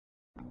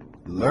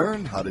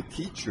Learn how to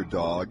teach your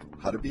dog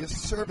how to be a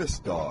service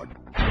dog.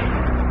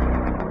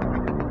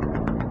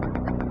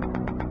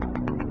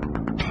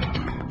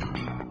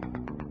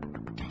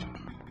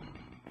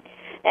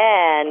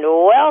 And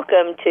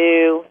welcome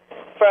to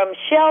From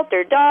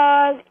Shelter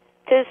Dog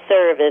to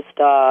Service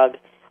Dog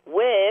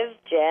with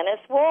Janice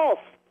Wolf.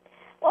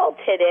 Well,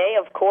 today,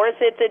 of course,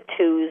 it's a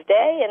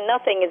Tuesday, and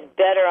nothing is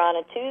better on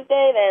a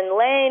Tuesday than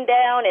laying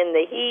down in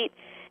the heat,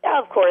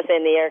 of course,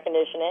 in the air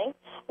conditioning,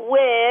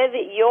 with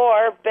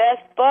your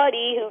best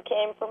buddy who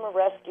came from a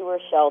rescue or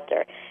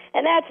shelter.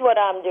 And that's what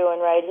I'm doing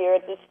right here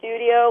at the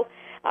studio.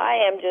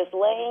 I am just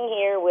laying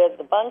here with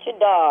a bunch of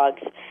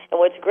dogs. And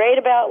what's great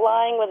about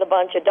lying with a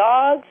bunch of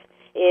dogs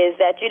is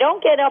that you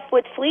don't get up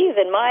with fleas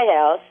in my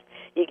house.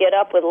 You get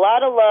up with a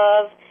lot of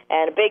love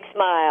and a big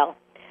smile.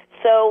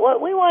 So what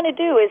we want to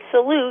do is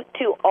salute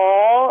to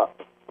all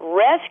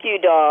rescue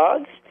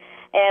dogs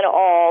and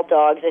all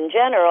dogs in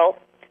general,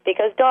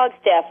 because dogs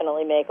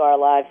definitely make our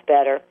lives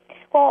better.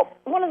 Well,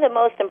 one of the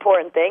most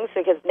important things,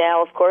 because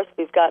now, of course,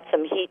 we've got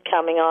some heat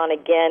coming on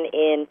again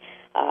in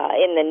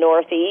the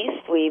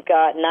Northeast. We've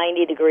got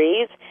 90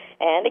 degrees.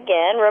 And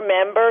again,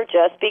 remember,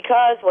 just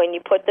because when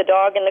you put the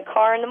dog in the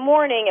car in the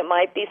morning, it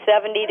might be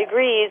 70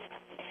 degrees,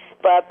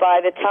 but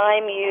by the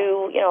time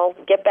you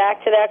get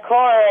back to that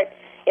car at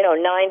 9,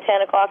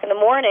 10 o'clock in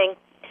the morning,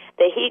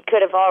 the heat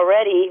could have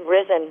already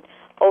risen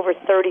over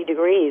 30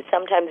 degrees,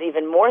 sometimes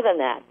even more than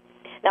that.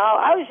 Now,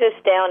 I was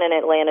just down in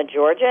Atlanta,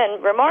 Georgia,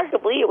 and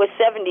remarkably, it was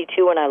 72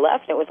 when I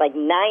left, and it was like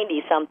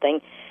 90-something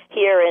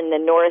here in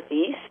the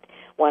Northeast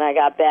when I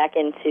got back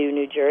into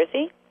New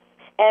Jersey.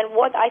 And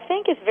what I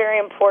think is a very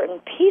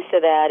important piece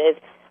of that is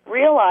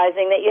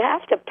realizing that you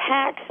have to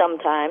pack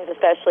sometimes,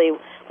 especially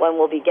when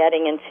we'll be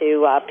getting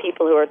into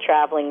people who are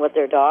traveling with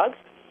their dogs.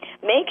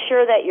 Make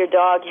sure that your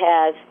dog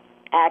has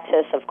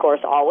access, of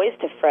course, always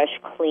to fresh,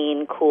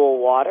 clean, cool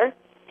water.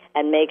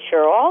 And make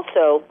sure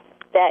also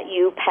that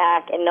you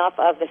pack enough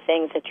of the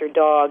things that your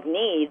dog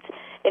needs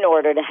in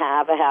order to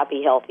have a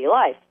happy, healthy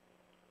life.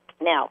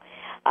 Now,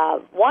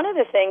 one of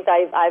the things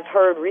I've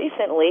heard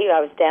recently,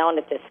 I was down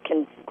at this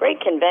great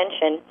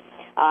convention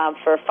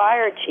for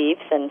fire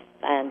chiefs and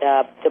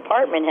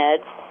department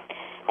heads,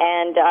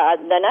 and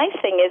the nice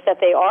thing is that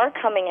they are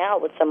coming out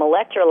with some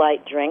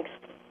electrolyte drinks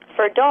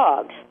for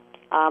dogs.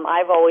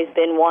 I've always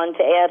been one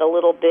to add a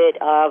little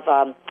bit of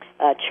a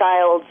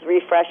child's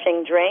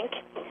refreshing drink,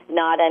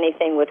 not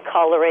anything with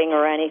coloring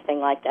or anything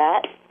like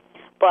that,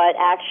 but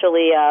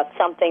actually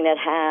something that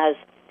has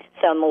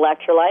some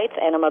electrolytes.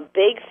 And I'm a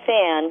big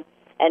fan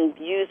and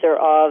user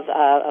of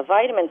a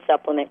vitamin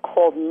supplement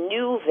called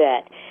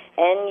NuVet,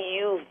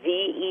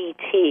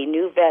 N-U-V-E-T,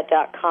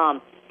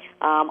 NuVet.com.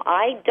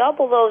 I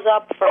double those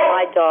up for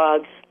my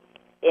dogs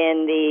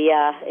in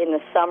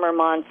the summer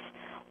months,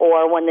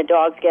 or when the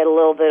dogs get a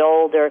little bit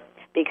older,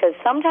 because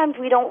sometimes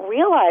we don't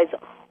realize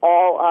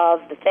all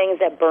of the things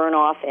that burn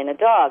off in a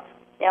dog.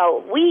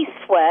 Now, we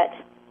sweat,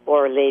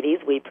 or ladies,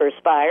 we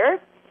perspire,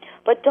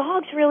 but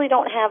dogs really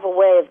don't have a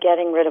way of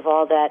getting rid of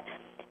all that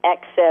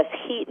excess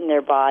heat in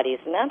their bodies,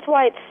 and that's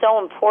why it's so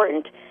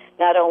important,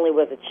 not only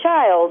with a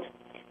child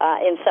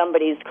in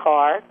somebody's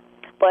car,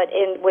 but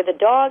with a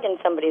dog in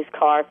somebody's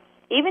car.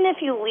 Even if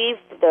you leave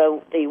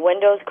the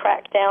windows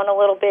cracked down a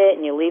little bit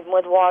and you leave them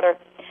with water,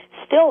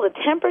 still the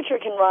temperature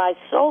can rise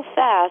so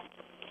fast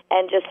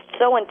and just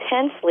so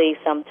intensely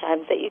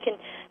sometimes that you can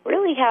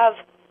really have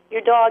your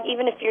dog,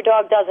 even if your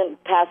dog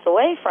doesn't pass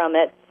away from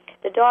it,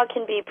 the dog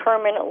can be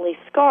permanently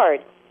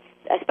scarred,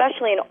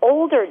 especially an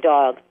older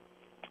dog.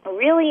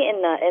 Really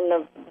in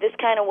this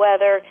kind of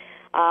weather,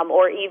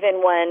 or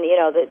even when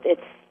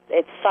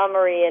it's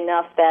summery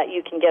enough that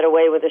you can get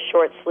away with a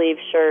short sleeve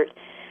shirt,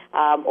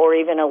 or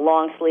even a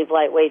long sleeve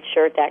lightweight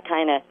shirt, that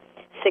kind of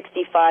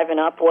 65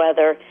 and up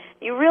weather,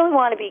 you really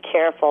want to be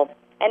careful.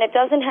 And it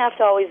doesn't have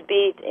to always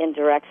be in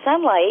direct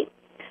sunlight,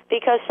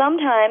 because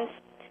sometimes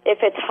if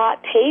it's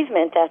hot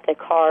pavement that the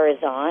car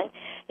is on,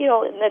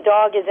 and the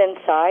dog is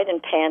inside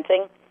and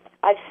panting.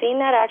 I've seen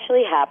that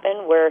actually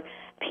happen where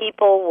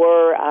people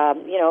were,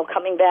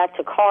 coming back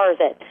to cars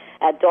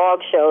at dog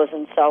shows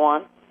and so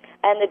on,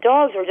 and the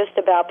dogs were just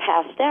about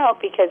passed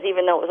out because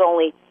even though it was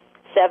only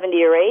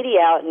 70 or 80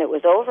 out and it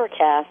was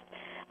overcast,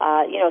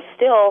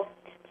 still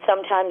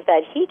sometimes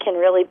that heat can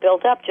really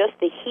build up. Just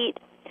the heat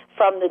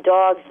from the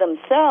dogs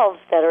themselves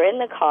that are in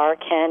the car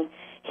can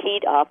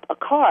heat up a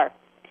car.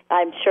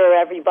 I'm sure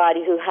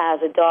everybody who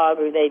has a dog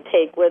or they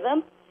take with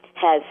them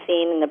has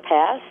seen in the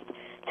past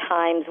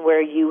times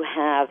where you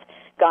have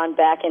gone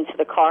back into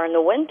the car in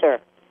the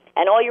winter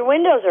and all your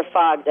windows are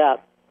fogged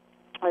up.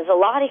 There's a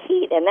lot of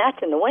heat, and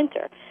that's in the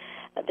winter.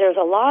 There's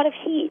a lot of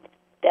heat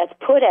that's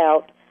put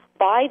out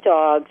by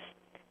dogs,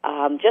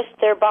 just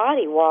their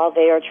body while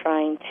they are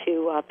trying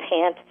to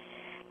pant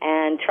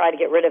and try to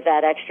get rid of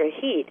that extra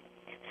heat.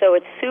 So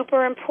it's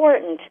super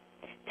important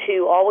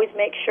to always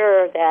make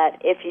sure that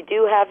if you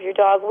do have your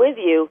dog with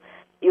you,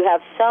 you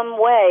have some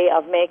way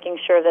of making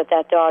sure that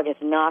that dog is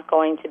not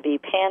going to be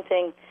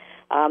panting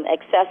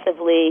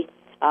excessively.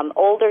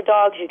 Older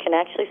dogs, you can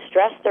actually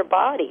stress their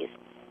bodies.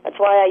 That's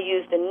why I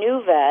used a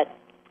NuVet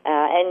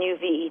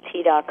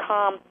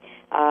nuvet.com,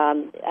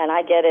 and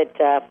I get it.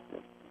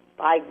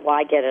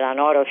 I get it on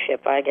auto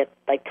ship. I get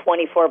like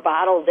 24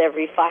 bottles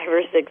every 5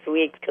 or 6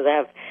 weeks because I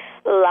have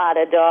a lot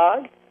of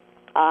dogs.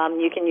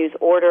 You can use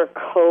order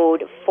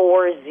code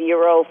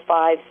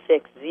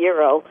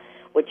 40560,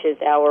 which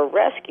is our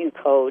rescue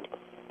code,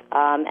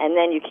 and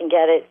then you can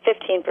get it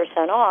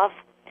 15% off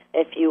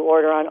if you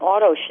order on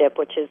auto ship,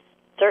 which is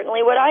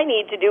certainly what I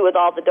need to do with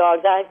all the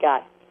dogs I've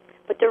got.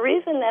 But the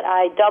reason that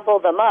I double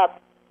them up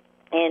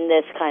in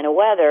this kind of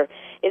weather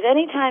is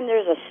anytime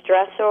there's a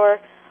stressor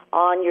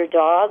on your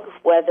dog,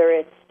 whether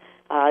it's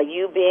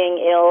you being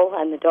ill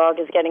and the dog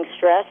is getting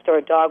stressed, or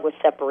a dog with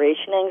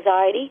separation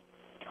anxiety,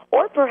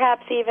 or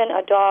perhaps even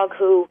a dog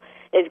who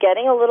is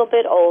getting a little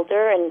bit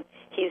older and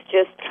he's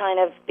just kind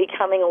of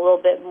becoming a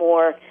little bit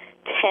more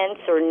tense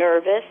or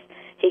nervous.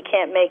 He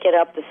can't make it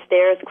up the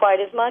stairs quite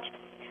as much.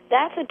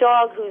 That's a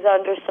dog who's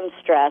under some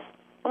stress.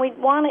 And we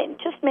want to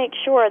just make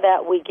sure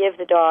that we give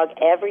the dog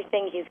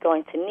everything he's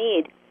going to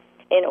need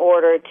in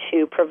order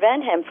to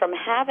prevent him from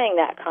having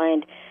that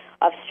kind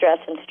of stress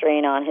and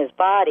strain on his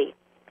body.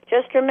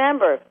 Just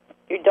remember,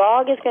 your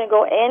dog is going to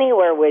go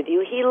anywhere with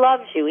you. He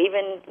loves you,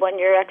 even when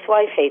your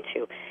ex-wife hates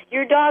you.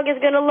 Your dog is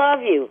going to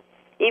love you,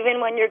 even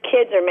when your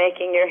kids are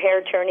making your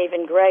hair turn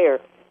even grayer.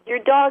 Your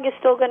dog is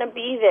still going to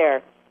be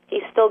there.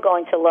 He's still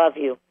going to love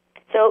you.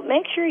 So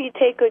make sure you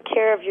take good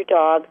care of your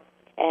dog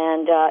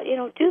and,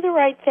 do the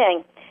right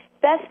thing.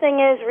 Best thing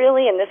is,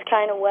 really, in this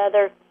kind of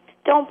weather,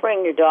 don't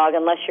bring your dog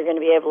unless you're going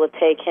to be able to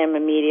take him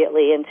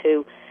immediately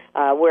into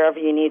wherever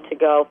you need to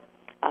go.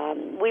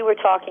 We were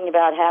talking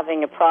about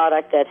having a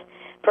product that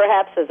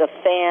perhaps is a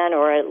fan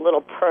or a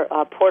little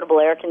portable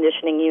air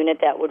conditioning unit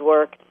that would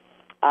work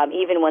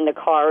even when the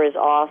car is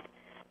off.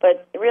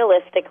 But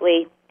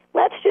realistically,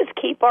 let's just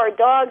keep our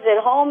dogs at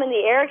home in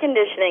the air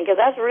conditioning, because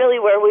that's really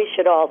where we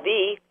should all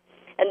be.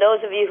 And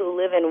those of you who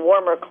live in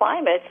warmer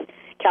climates,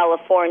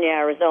 California,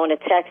 Arizona,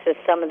 Texas,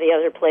 some of the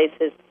other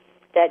places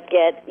that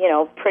get,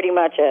 pretty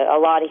much a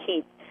lot of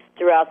heat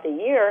throughout the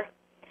year,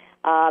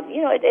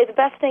 the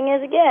best thing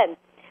is, again,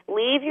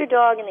 leave your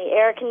dog in the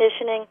air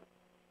conditioning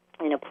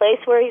in a place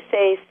where he's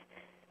safe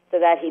so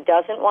that he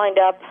doesn't wind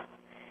up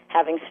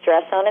having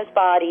stress on his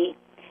body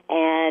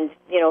and,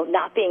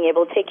 not being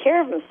able to take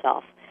care of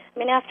himself. I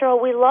mean, after all,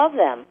 we love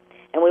them,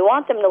 and we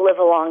want them to live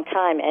a long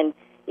time. And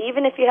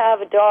even if you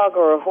have a dog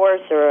or a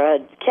horse or a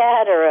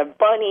cat or a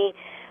bunny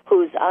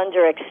who's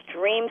under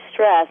extreme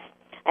stress,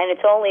 and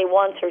it's only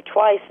once or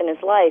twice in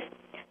his life,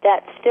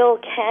 that still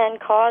can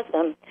cause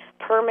them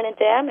permanent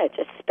damage,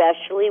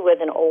 especially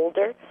with an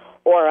older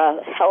or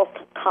a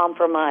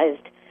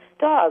health-compromised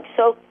dog.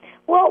 So,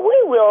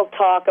 we will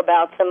talk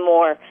about some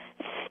more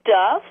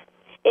stuff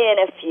in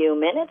a few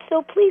minutes,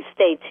 so please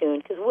stay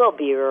tuned, because we'll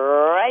be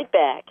right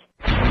back.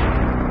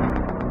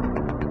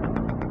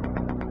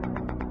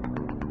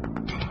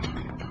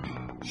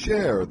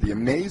 Share the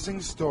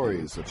amazing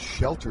stories of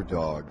shelter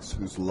dogs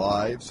whose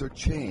lives are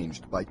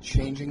changed by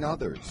changing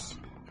others.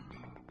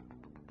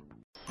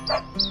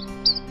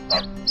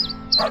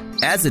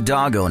 As a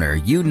dog owner,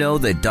 you know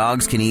that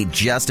dogs can eat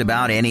just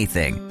about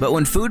anything. But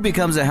when food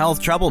becomes a health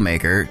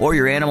troublemaker, or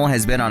your animal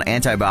has been on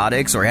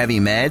antibiotics or heavy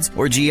meds,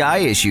 or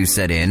GI issues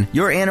set in,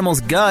 your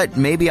animal's gut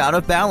may be out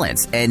of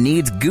balance and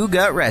needs Goo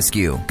Gut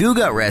Rescue. Goo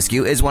Gut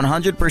Rescue is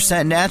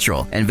 100%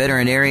 natural and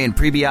veterinarian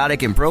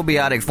prebiotic and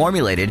probiotic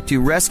formulated to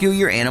rescue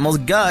your animal's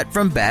gut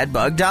from bad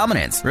bug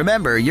dominance.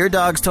 Remember, your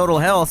dog's total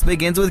health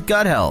begins with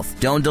gut health.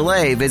 Don't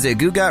delay. Visit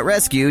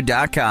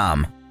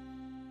GooGutRescue.com.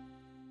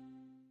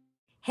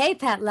 Hey,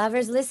 pet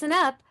lovers, listen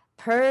up.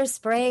 Purr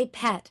Spray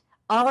Pet,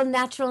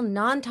 all-natural,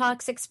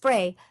 non-toxic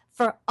spray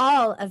for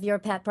all of your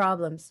pet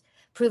problems.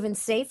 Proven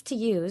safe to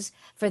use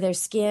for their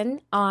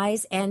skin,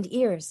 eyes, and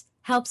ears.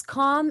 Helps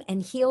calm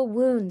and heal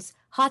wounds,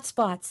 hot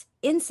spots,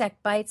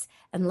 insect bites,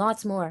 and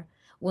lots more.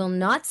 Will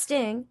not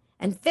sting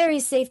and very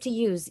safe to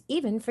use,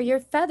 even for your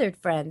feathered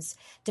friends.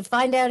 To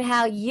find out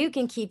how you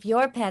can keep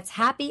your pets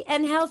happy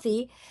and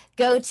healthy,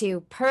 go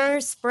to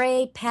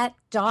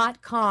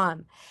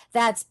purspraypet.com.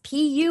 That's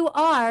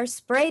P-U-R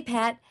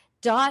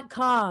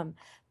spraypet.com.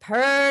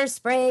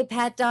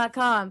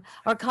 purspraypet.com,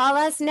 or call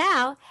us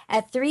now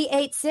at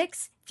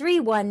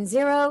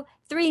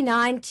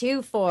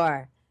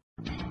 386-310-3924.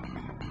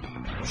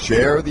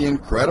 Share the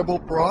incredible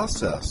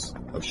process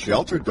of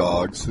shelter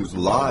dogs whose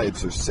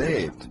lives are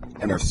saved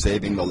and are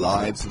saving the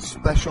lives of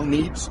special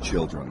needs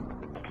children.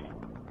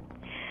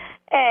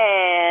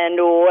 And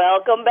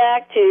welcome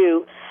back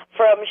to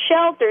From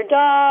Shelter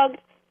Dog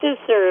to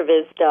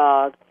Service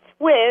Dog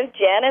with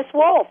Janice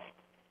Wolf.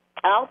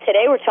 Well,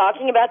 today we're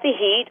talking about the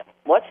heat.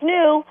 What's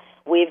new?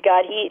 We've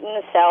got heat in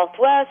the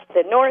southwest,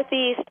 the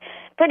northeast,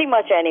 pretty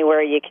much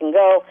anywhere you can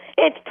go.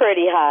 It's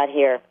pretty hot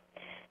here.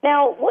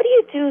 Now, what do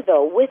you do,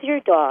 though, with your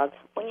dog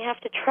when you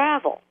have to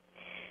travel?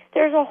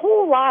 There's a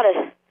whole lot of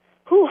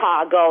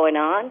hoo-ha going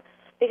on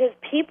because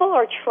people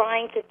are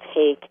trying to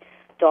take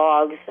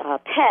dogs,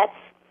 pets,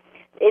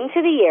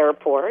 into the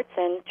airports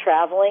and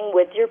traveling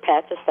with your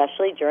pets,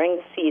 especially during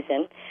the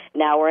season.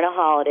 Now we're in a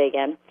holiday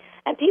again.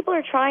 And people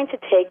are trying to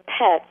take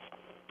pets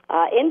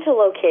into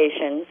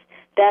locations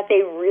that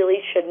they really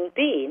shouldn't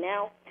be.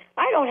 Now,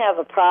 I don't have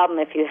a problem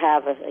if you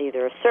have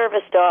either a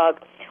service dog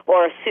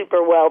or a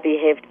super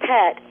well-behaved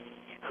pet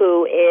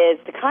who is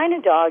the kind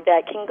of dog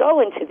that can go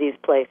into these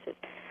places.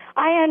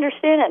 I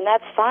understand it, and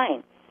that's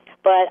fine.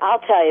 But I'll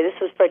tell you, this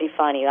was pretty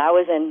funny. I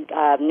was in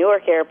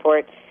Newark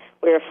Airport.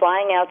 We were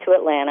flying out to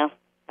Atlanta.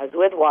 I was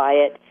with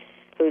Wyatt,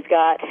 who's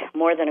got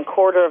more than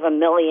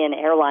 250,000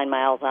 airline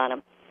miles on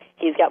him.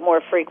 He's got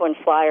more frequent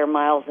flyer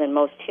miles than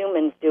most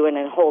humans do in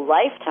a whole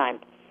lifetime.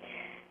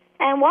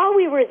 And while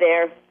we were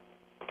there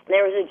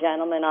was a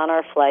gentleman on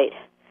our flight,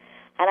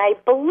 and I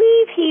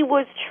believe he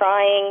was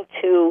trying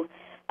to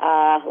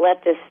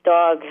let this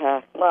dog,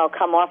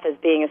 come off as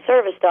being a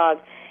service dog.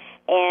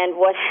 And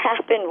what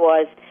happened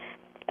was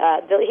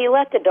he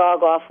let the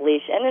dog off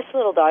leash, and this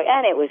little dog,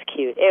 and it was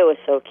cute. It was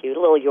so cute, a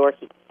little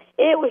Yorkie.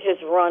 It was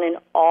just running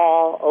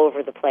all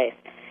over the place.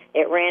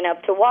 It ran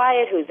up to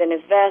Wyatt, who's in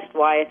his vest.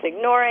 Wyatt's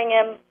ignoring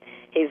him.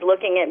 He's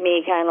looking at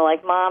me kind of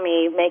like,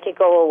 Mommy, make it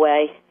go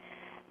away.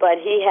 But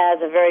he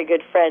has a very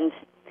good friend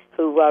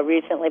who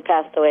recently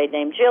passed away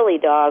named Jilly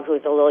Dog,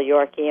 who's a little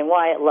Yorkie, and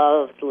Wyatt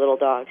loves little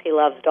dogs. He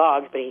loves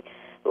dogs, but he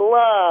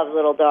loves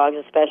little dogs,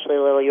 especially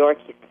little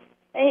Yorkies.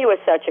 And he was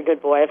such a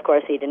good boy. Of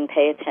course, he didn't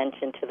pay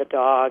attention to the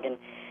dog, and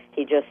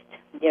he just,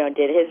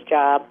 did his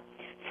job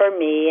for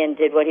me and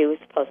did what he was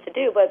supposed to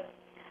do. But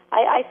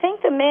I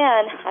think the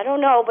man, I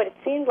don't know, but it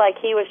seemed like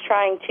he was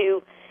trying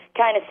to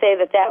kind of say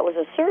that was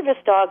a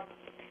service dog.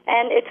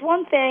 And it's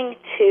one thing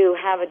to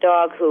have a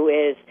dog who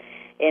is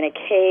in a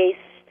case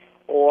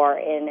or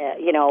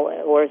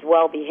or is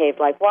well behaved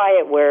like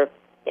Wyatt, where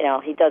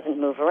he doesn't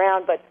move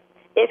around. But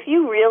if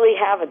you really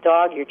have a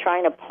dog you're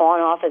trying to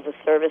pawn off as a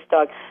service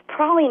dog,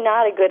 probably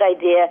not a good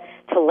idea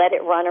to let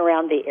it run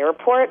around the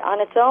airport on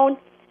its own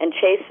and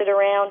chase it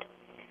around.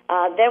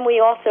 Then we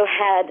also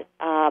had,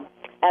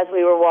 as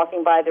we were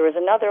walking by, there was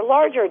another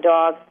larger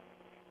dog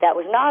that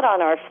was not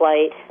on our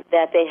flight,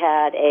 that they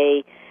had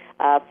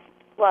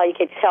you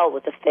could tell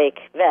with a fake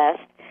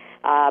vest.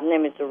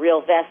 It was a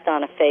real vest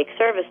on a fake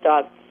service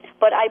dog.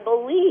 But I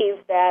believe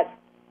that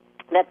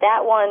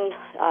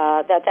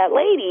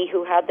lady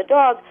who had the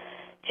dog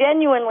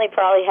genuinely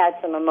probably had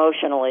some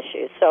emotional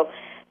issues. So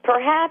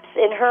perhaps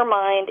in her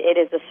mind it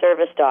is a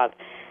service dog.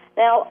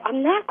 Now,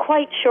 I'm not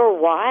quite sure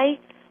why,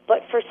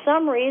 but for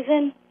some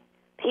reason,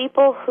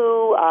 people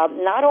who,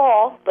 not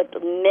all, but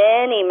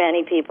many,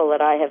 many people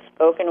that I have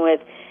spoken with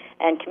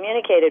and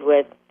communicated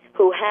with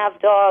who have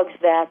dogs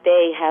that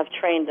they have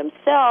trained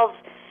themselves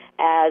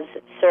as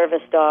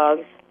service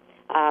dogs,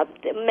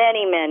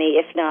 many,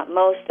 if not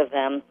most of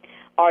them,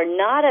 are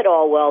not at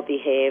all well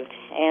behaved,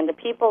 and the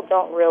people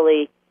don't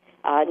really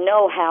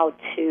know how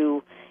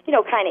to,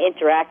 kind of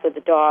interact with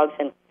the dogs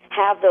and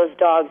have those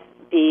dogs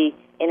be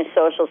in a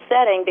social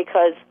setting.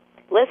 Because,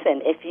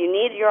 listen, if you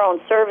need your own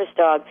service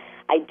dog,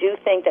 I do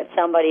think that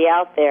somebody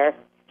out there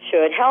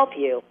should help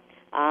you.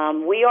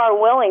 We are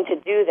willing to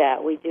do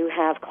that. We do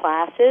have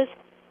classes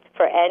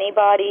for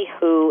anybody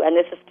who, and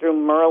this is through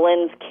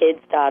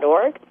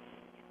merlinskids.org.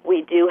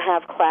 We do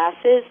have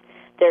classes.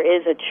 There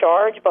is a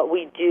charge, but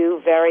we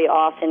do very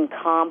often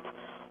comp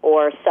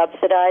or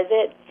subsidize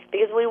it,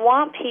 because we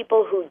want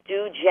people who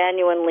do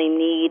genuinely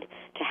need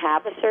to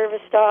have a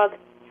service dog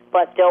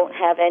but don't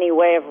have any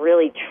way of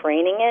really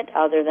training it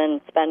other than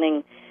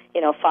spending,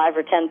 $5,000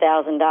 or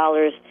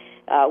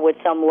 $10,000 with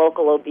some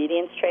local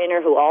obedience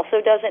trainer who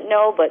also doesn't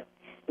know but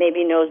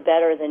maybe knows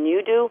better than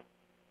you do.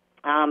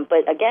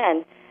 But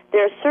again,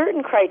 there are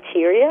certain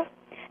criteria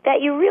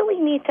that you really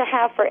need to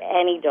have for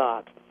any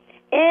dog.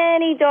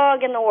 Any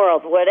dog in the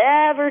world,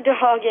 whatever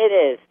dog it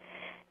is,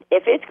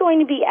 if it's going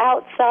to be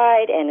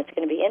outside and it's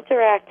going to be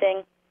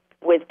interacting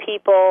with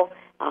people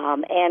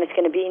and it's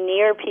going to be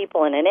near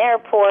people in an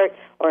airport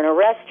or in a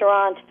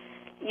restaurant,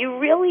 you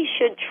really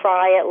should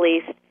try at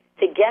least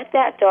to get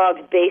that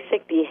dog's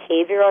basic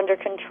behavior under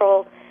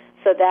control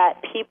so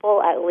that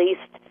people at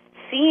least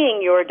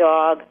seeing your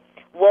dog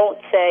won't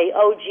say,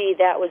 oh, gee,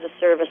 that was a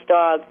service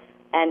dog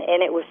and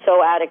it was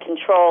so out of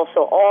control,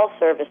 so all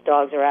service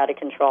dogs are out of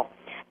control.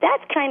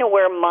 That's kind of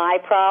where my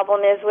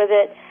problem is with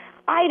it.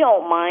 I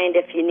don't mind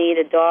if you need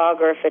a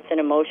dog or if it's an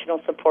emotional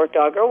support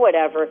dog or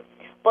whatever,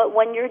 but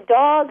when your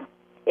dog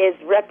is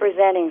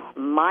representing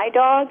my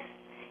dogs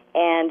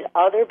and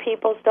other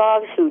people's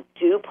dogs who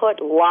do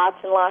put lots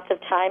and lots of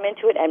time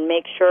into it and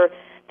make sure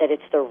that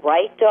it's the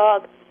right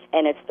dog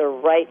and it's the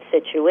right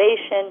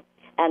situation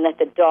and that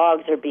the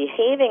dogs are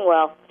behaving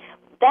well,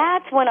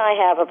 that's when I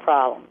have a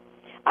problem.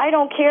 I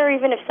don't care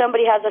even if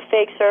somebody has a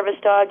fake service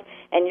dog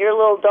and your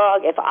little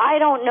dog, if I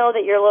don't know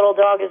that your little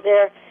dog is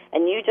there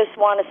and you just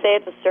want to say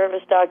it's a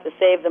service dog to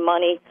save the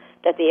money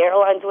that the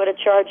airlines would have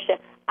charged you,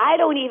 I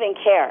don't even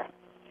care.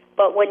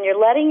 But when you're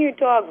letting your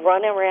dog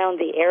run around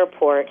the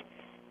airport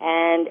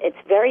and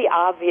it's very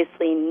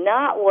obviously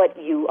not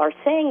what you are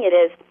saying it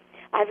is,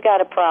 I've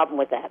got a problem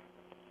with that.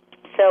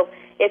 So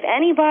if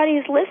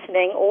anybody's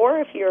listening, or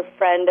if you're a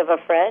friend of a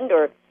friend,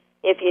 or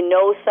if you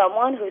know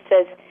someone who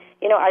says,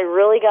 I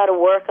really got to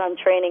work on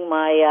training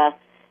my,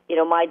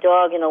 my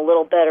dog in a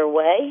little better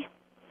way,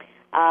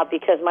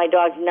 because my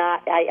dog's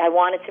not, I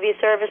want it to be a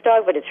service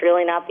dog, but it's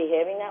really not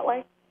behaving that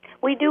way.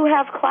 We do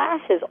have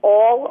classes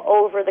all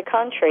over the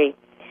country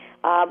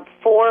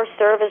for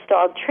service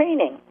dog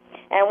training.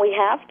 And we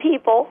have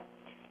people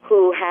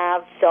who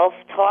have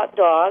self-taught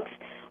dogs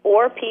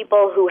or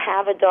people who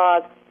have a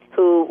dog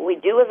who we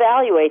do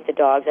evaluate the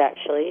dogs,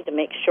 actually, to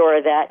make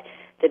sure that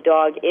the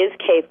dog is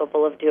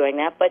capable of doing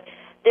that. But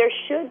there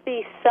should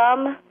be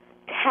some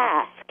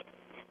task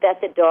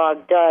that the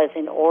dog does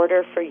in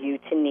order for you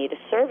to need a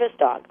service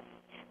dog.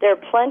 There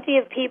are plenty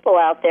of people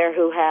out there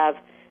who have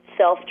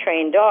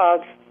self-trained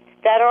dogs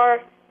that are,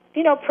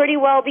 pretty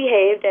well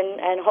behaved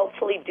and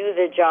hopefully do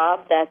the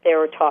job that they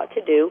were taught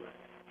to do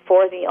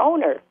for the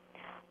owner.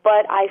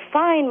 But I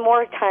find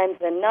more times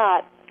than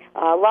not,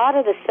 a lot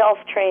of the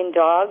self-trained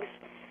dogs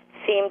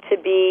seem to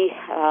be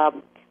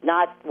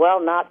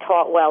not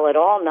taught well at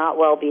all, not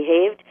well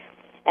behaved.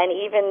 And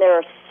even there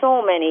are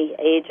so many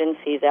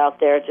agencies out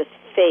there, just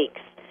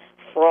fakes,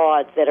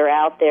 frauds that are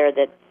out there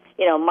that,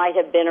 might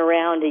have been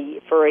around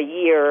for a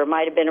year or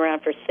might have been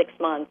around for 6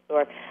 months,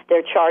 or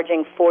they're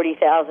charging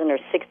 $40,000 or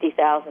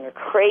 $60,000 or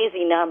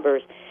crazy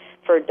numbers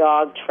for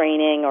dog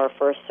training or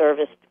for a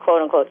service,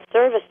 quote-unquote,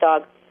 service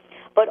dog.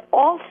 But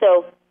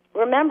also,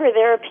 remember,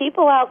 there are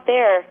people out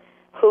there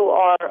who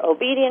are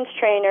obedience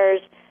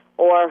trainers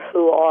or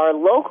who are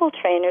local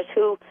trainers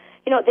who,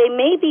 they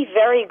may be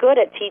very good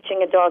at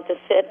teaching a dog to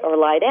sit or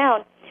lie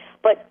down,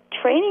 but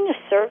training a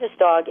service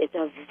dog is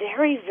a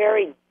very,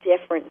 very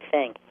different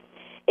thing.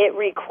 It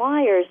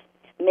requires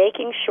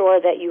making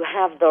sure that you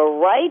have the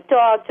right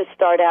dog to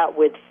start out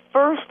with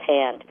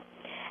firsthand.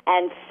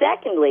 And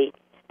secondly,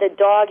 the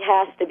dog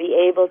has to be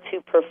able to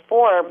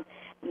perform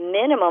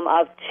minimum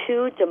of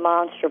 2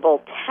 demonstrable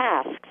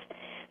tasks.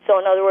 So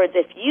in other words,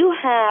 if you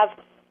have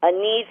a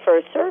need for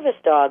a service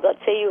dog,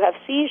 let's say you have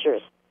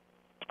seizures,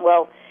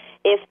 well,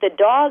 if the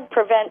dog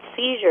prevents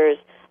seizures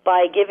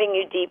by giving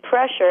you deep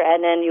pressure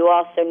and then you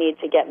also need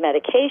to get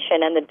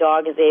medication and the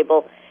dog is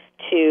able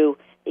to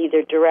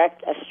either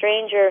direct a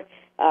stranger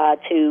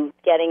to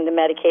getting the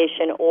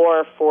medication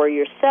or for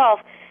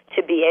yourself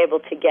to be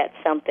able to get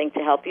something to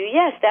help you,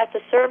 yes, that's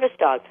a service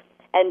dog.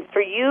 And for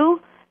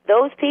you,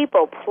 those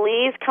people,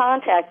 please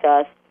contact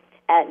us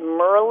at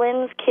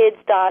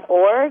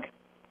merlinskids.org.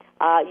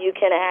 You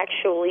can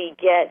actually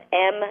get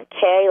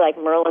MK, like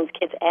Merlin's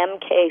Kids,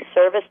 MK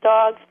service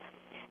dogs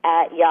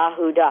at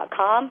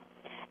yahoo.com.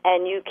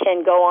 And you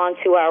can go on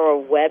to our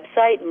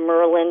website,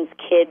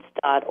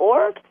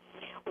 merlinskids.org.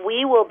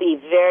 We will be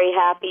very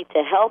happy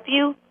to help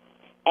you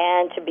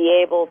and to be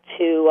able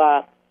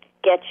to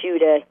get you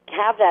to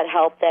have that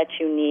help that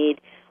you need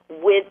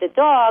with the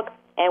dog,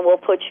 and we'll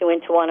put you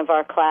into one of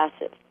our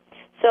classes.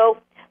 So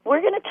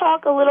we're going to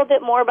talk a little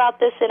bit more about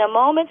this in a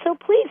moment, so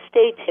please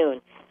stay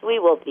tuned. We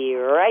will be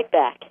right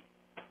back.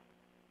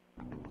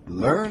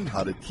 Learn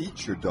how to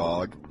teach your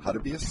dog how to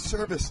be a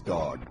service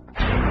dog.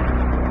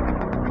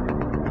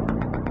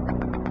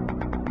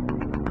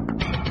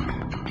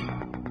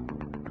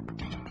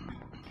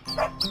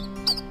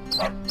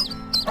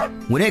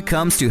 When it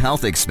comes to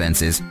health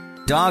expenses,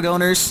 dog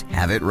owners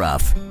have it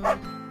rough.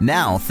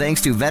 Now, thanks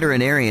to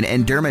veterinarian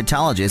and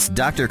dermatologist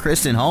Dr.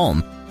 Kristen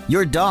Holm,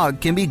 your dog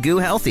can be goo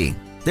healthy.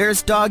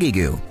 There's Doggy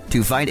Goo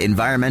to fight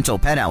environmental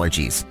pet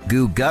allergies,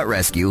 Goo Gut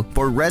Rescue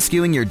for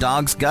rescuing your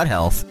dog's gut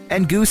health,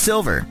 and Goo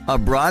Silver, a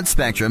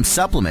broad-spectrum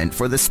supplement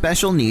for the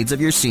special needs of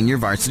your senior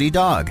varsity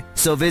dog.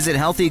 So visit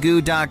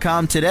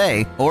healthygoo.com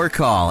today or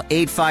call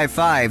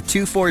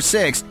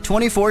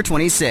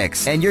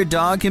 855-246-2426 and your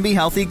dog can be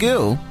healthy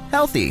goo,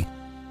 healthy.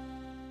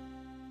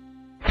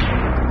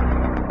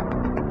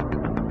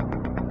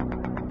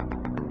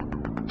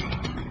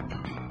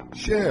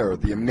 Share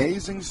the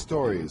amazing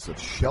stories of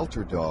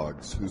shelter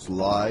dogs whose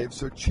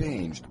lives are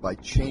changed by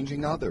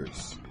changing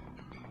others.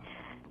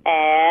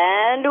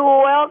 And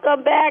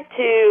welcome back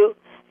to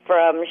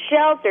From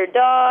Shelter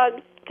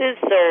Dog to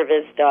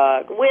Service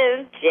Dog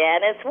with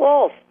Janice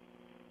Wolf.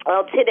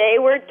 Well, today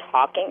we're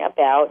talking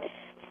about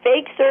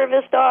fake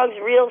service dogs,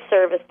 real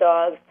service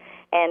dogs,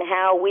 and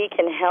how we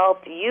can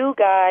help you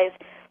guys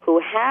who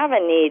have a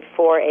need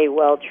for a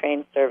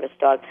well-trained service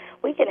dog.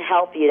 We can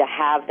help you to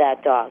have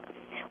that dog.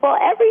 Well,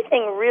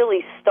 everything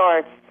really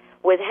starts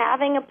with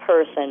having a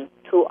person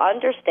who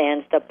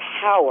understands the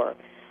power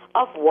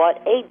of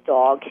what a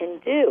dog can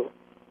do.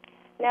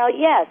 Now,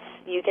 yes,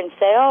 you can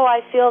say, oh,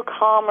 I feel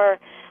calmer.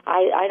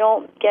 I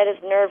don't get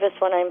as nervous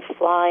when I'm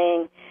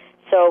flying,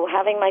 so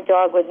having my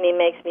dog with me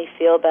makes me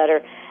feel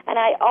better. And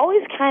I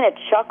always kind of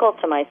chuckle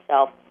to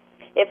myself.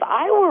 If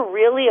I were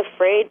really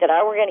afraid that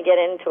I were going to get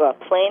into a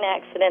plane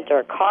accident or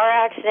a car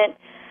accident,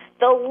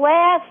 the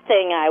last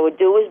thing I would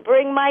do is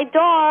bring my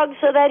dog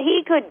so that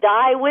he could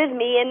die with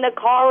me in the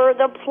car or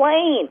the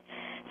plane.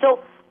 So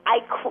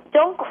I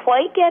don't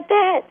quite get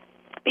that,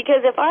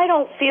 because if I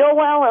don't feel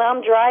well and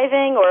I'm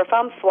driving or if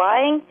I'm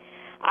flying,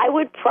 I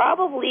would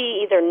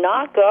probably either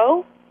not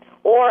go,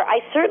 or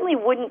I certainly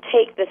wouldn't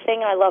take the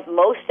thing I love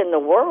most in the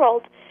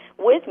world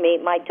with me,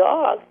 my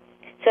dog,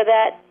 so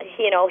that,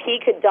 he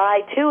could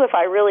die too if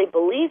I really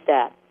believed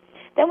that.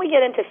 Then we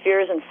get into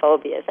fears and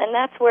phobias, and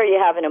that's where you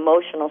have an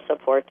emotional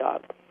support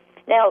dog.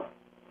 Now,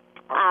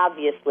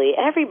 obviously,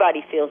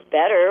 everybody feels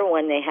better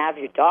when they have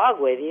your dog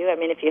with you. I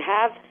mean, if you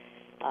have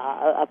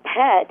a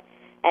pet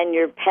and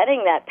you're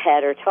petting that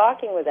pet or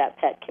talking with that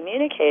pet,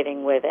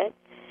 communicating with it,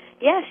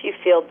 yes, you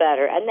feel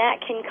better, and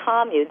that can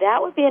calm you.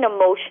 That would be an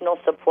emotional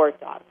support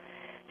dog.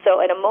 So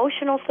an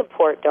emotional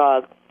support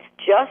dog,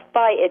 just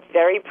by its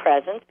very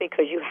presence,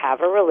 because you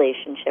have a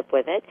relationship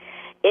with it,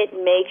 it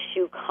makes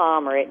you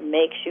calmer. It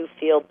makes you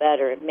feel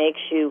better. It makes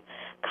you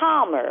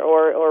calmer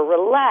or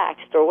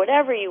relaxed or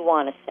whatever you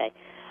want to say.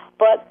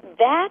 But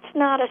that's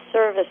not a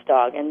service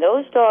dog, and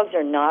those dogs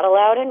are not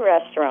allowed in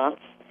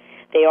restaurants.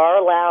 They are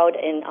allowed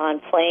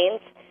on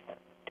planes,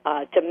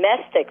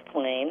 domestic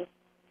planes.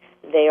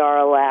 They are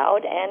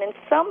allowed, and in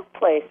some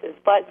places.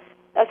 But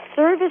a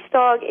service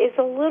dog is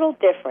a little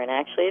different,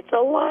 actually. It's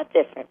a lot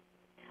different.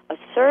 A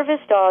service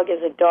dog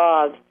is a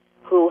dog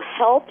who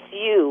helps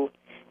you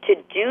to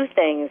do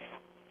things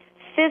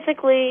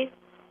physically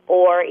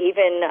or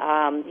even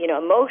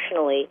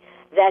emotionally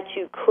that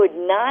you could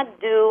not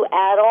do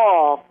at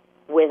all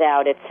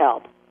without its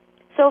help.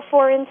 So,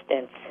 for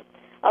instance,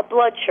 a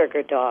blood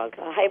sugar dog,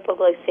 a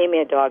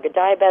hypoglycemia dog, a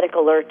diabetic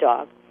alert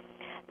dog.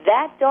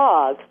 That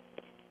dog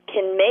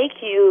can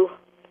make you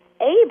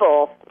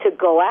able to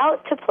go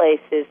out to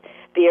places,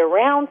 be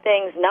around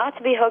things, not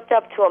to be hooked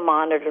up to a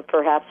monitor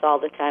perhaps all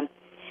the time.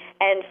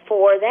 And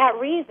for that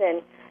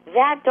reason,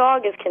 that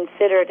dog is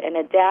considered an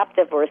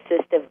adaptive or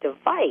assistive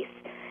device,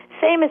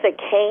 same as a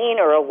cane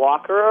or a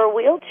walker or a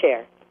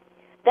wheelchair.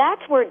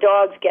 That's where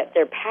dogs get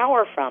their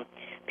power from.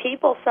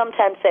 People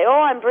sometimes say,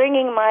 "Oh, I'm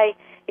bringing my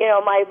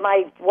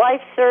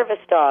wife's service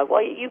dog."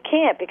 Well, you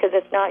can't, because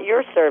it's not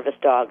your service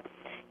dog.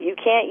 You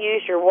can't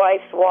use your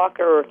wife's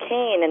walker or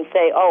cane and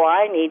say, "Oh,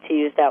 I need to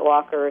use that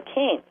walker or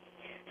cane."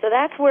 So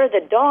that's where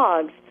the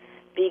dogs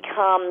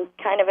become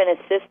kind of an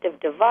assistive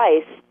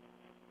device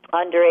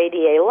under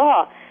ADA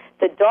law.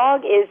 The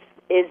dog is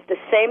the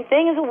same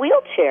thing as a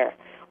wheelchair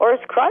or as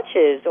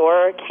crutches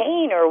or a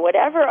cane or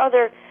whatever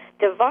other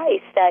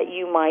device that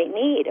you might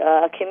need,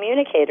 a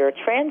communicator, a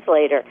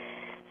translator.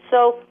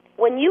 So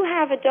when you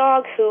have a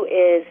dog who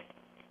is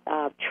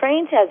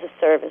trained as a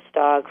service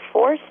dog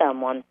for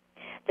someone,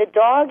 the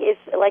dog is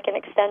like an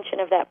extension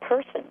of that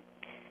person.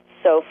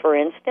 So, for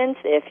instance,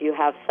 if you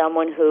have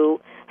someone who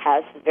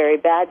has very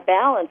bad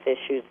balance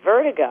issues,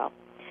 vertigo,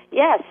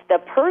 yes, the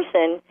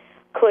person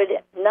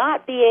could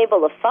not be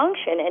able to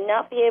function and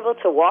not be able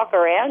to walk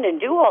around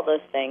and do all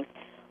those things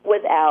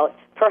without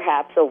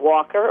perhaps a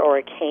walker or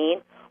a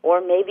cane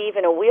or maybe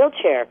even a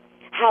wheelchair.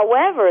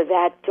 However,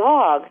 that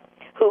dog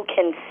who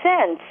can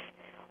sense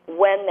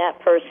when that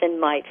person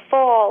might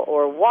fall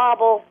or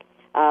wobble,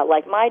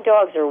 like my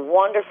dogs are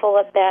wonderful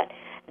at that,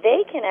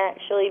 they can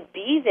actually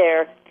be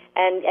there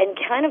and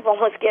kind of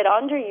almost get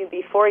under you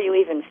before you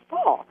even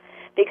fall,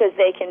 because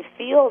they can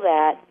feel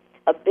that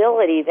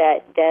ability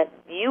that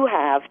you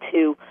have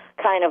to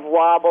kind of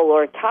wobble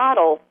or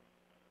toddle,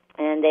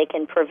 and they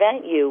can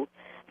prevent you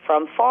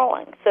from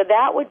falling. So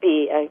that would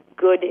be a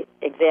good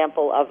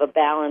example of a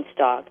balanced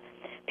dog.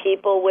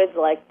 People with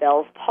like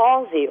Bell's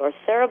palsy or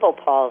cerebral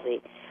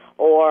palsy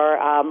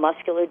or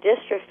muscular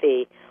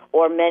dystrophy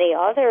or many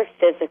other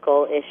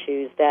physical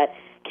issues that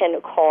can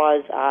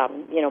cause,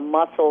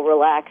 muscle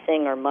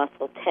relaxing or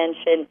muscle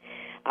tension.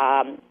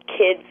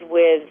 Kids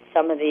with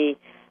some of the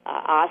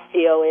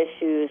osteo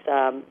issues,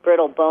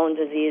 brittle bone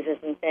diseases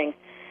and things.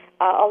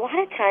 A lot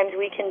of times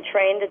we can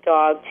train the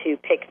dog to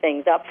pick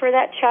things up for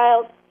that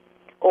child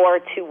or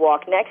to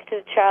walk next to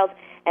the child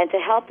and to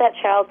help that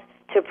child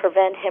to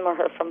prevent him or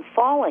her from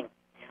falling.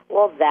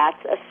 Well,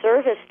 that's a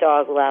service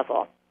dog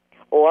level.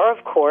 Or,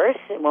 of course,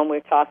 when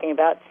we're talking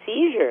about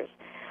seizures,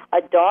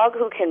 a dog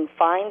who can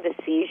find the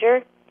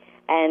seizure,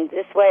 and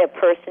this way a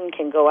person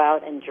can go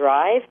out and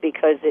drive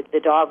because the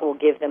dog will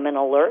give them an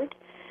alert.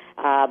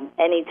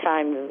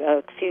 Anytime,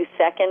 a few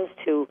seconds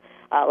to,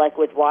 like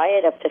with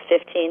Wyatt, up to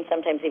 15,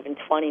 sometimes even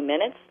 20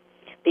 minutes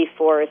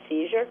before a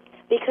seizure.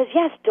 Because,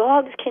 yes,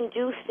 dogs can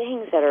do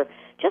things that are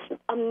just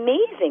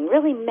amazing,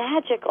 really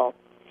magical.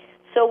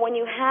 So when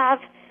you have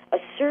a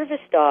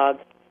service dog,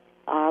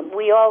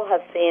 we all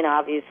have seen,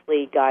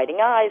 obviously, guiding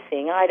eyes,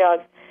 seeing eye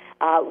dogs,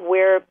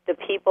 where the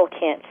people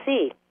can't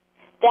see.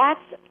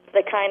 That's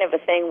the kind of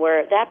a thing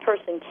where that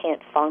person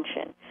can't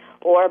function.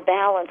 Or a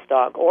balanced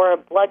dog, or a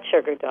blood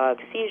sugar dog,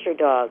 seizure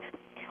dogs.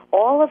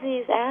 All of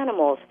these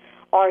animals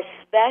are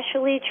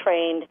specially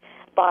trained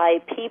by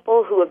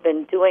people who have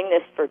been doing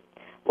this for,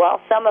 well,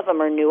 some of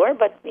them are newer,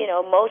 but,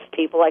 most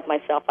people like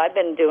myself, I've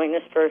been doing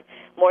this for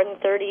more than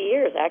 30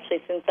 years,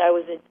 actually since I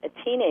was a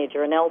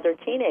teenager, an elder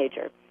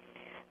teenager,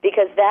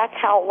 because that's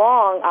how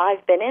long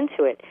I've been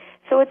into it.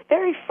 So it's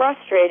very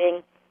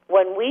frustrating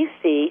when we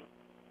see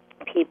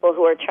people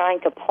who are trying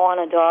to pawn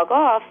a dog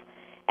off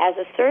as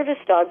a service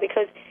dog,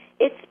 because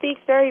it speaks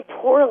very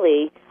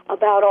poorly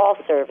about all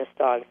service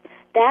dogs.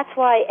 That's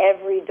why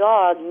every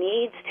dog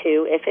needs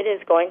to, if it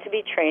is going to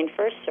be trained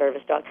for a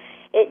service dog,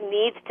 it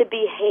needs to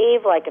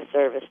behave like a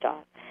service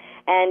dog.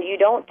 And you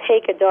don't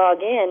take a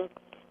dog in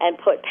and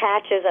put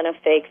patches and a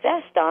fake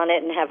vest on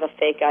it and have a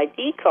fake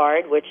ID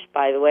card, which,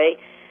 by the way,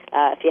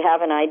 if you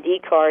have an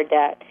ID card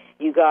that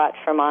you got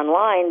from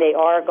online, they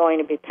are going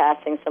to be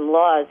passing some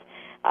laws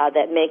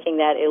that making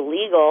that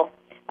illegal.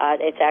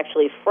 It's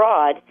actually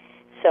fraud.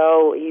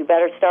 So you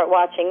better start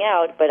watching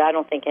out, but I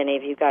don't think any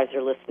of you guys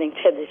are listening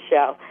to the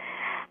show.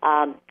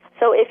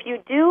 So if you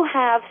do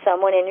have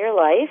someone in your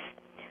life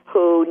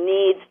who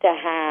needs to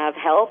have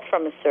help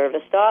from a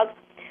service dog,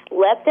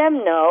 let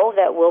them know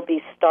that we'll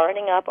be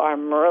starting up our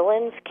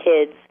Merlin's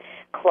Kids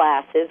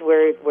classes.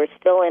 We're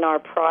still in our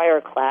prior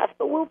class,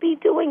 but we'll be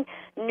doing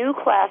new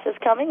classes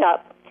coming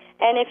up.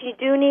 And if you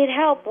do need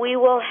help, we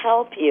will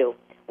help you.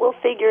 We'll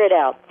figure it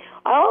out.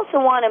 I also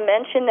want to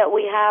mention that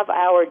we have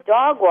our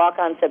dog walk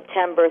on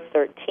September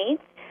 13th,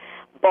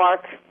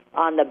 Bark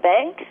on the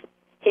Bank,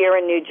 here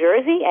in New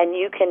Jersey, and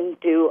you can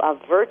do a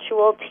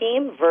virtual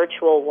team,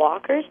 virtual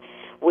walkers.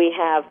 We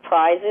have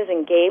prizes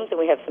and games, and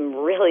we have some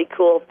really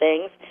cool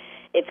things.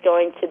 It's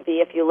going to be,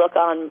 if you look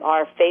on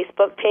our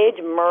Facebook page,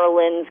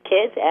 Merlin's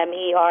Kids,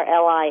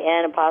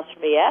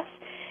 MERLIN_S,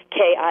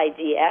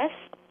 KIDS.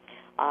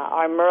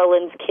 Our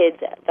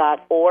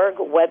merlinskids.org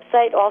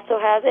website also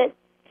has it.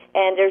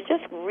 And there's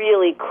just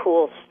really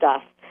cool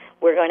stuff.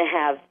 We're going to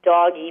have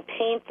doggy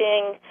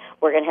painting.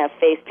 We're going to have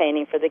face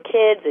painting for the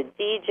kids, a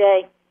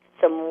DJ,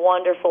 some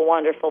wonderful,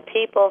 wonderful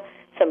people,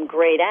 some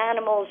great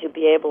animals. You'll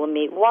be able to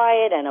meet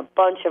Wyatt and a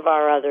bunch of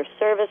our other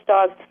service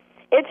dogs.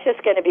 It's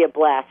just going to be a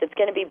blast. It's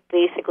going to be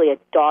basically a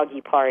doggy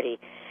party.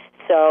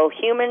 So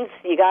humans,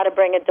 you got to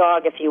bring a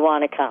dog if you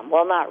want to come.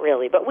 Well, not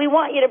really, but we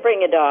want you to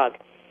bring a dog.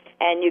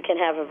 And you can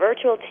have a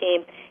virtual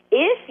team.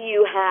 If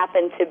you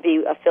happen to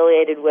be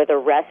affiliated with a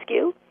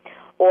rescue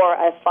or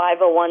a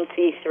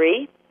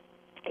 501c3,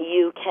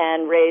 you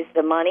can raise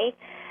the money,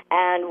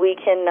 and we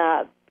can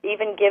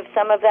even give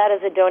some of that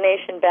as a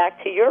donation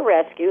back to your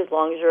rescue, as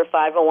long as you're a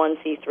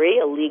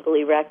 501c3, a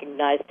legally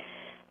recognized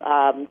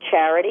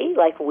charity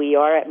like we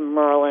are at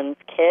Merlin's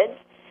Kids.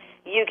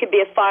 You could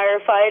be a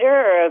firefighter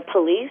or a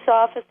police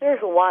officer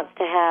who wants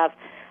to have,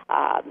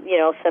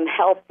 some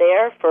help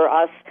there for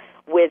us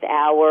with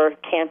our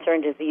cancer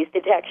and disease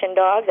detection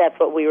dogs. That's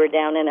what we were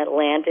down in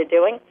Atlanta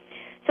doing.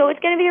 So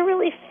it's going to be a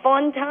really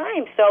fun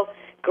time. So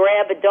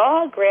grab a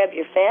dog, grab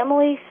your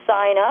family,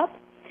 sign up,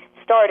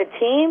 start a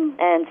team,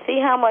 and see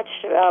how much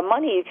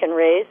money you can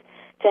raise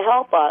to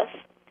help us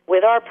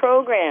with our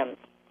programs.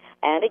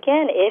 And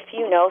again, if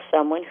you know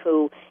someone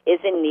who is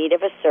in need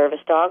of a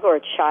service dog or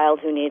a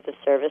child who needs a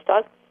service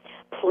dog,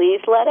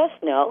 please let us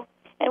know,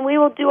 and we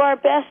will do our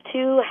best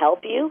to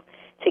help you,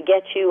 to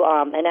get you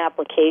an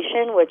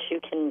application, which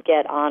you can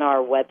get on our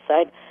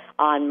website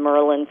on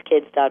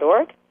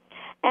merlinskids.org.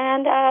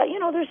 And,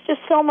 there's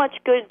just so much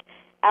good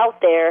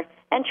out there.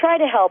 And try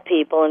to help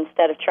people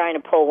instead of trying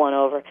to pull one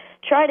over.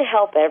 Try to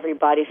help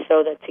everybody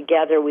so that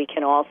together we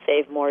can all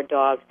save more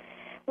dogs.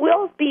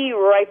 We'll be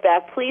right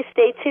back. Please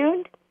stay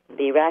tuned.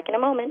 Be back in a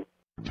moment.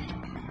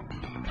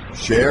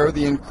 Share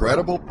the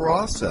incredible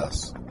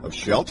process of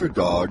shelter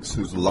dogs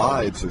whose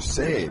lives are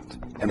saved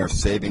and are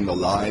saving the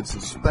lives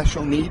of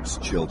special needs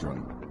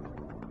children.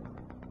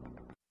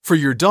 For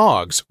your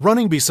dogs,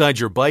 running beside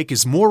your bike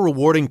is more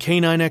rewarding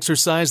canine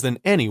exercise than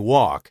any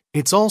walk.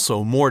 It's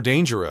also more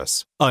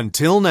dangerous.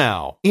 Until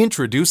now,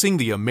 introducing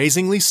the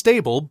amazingly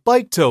stable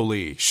Bike Tow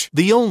Leash,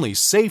 the only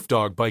safe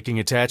dog biking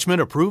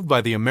attachment approved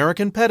by the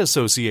American Pet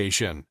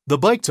Association. The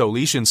Bike Tow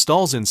Leash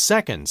installs in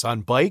seconds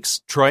on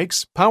bikes,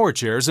 trikes, power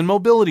chairs, and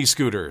mobility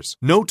scooters.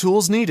 No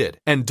tools needed,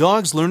 and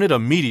dogs learn it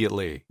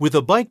immediately. With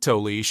a Bike Tow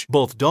Leash,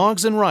 both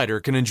dogs and rider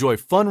can enjoy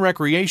fun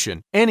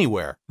recreation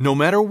anywhere, no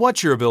matter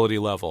what your ability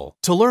level.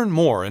 To learn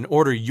more and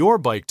order your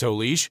Bike Tow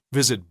Leash,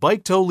 visit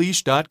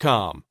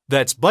BikeTowLeash.com.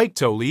 That's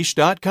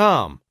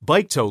BikeTowLeash.com.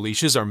 Bike Tow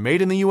Leashes are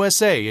made in the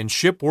USA and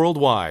ship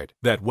worldwide.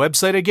 That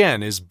website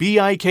again is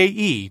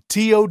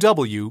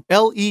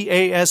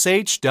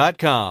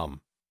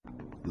BikeTowLeash.com.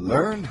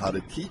 Learn how to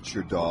teach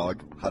your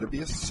dog how to be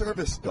a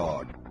service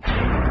dog.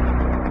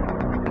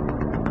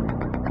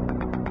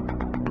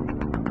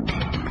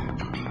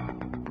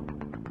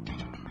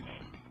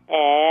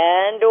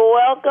 And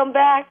welcome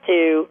back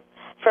to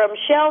From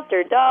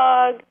Shelter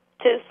Dog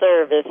to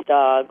Service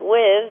Dog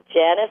with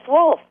Janice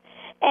Wolf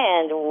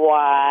and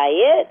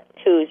Wyatt,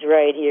 who's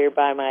right here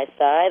by my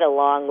side,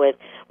 along with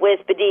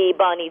Wispy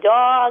Bunny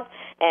Dog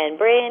and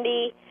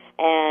Brandy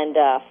and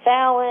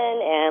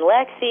Fallon and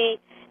Lexi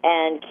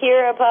and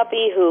Kira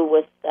Puppy, who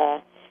was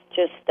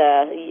just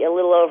a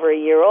little over a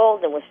year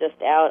old and was just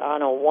out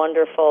on a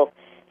wonderful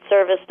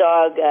service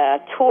dog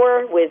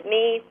tour with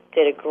me.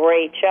 Did a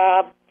great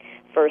job.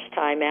 First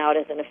time out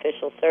as an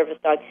official service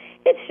dog.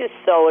 It's just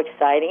so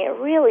exciting. It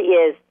really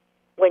is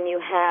when you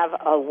have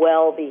a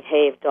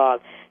well-behaved dog.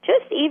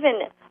 Just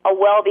even a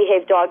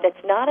well-behaved dog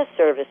that's not a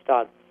service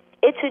dog.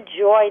 It's a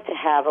joy to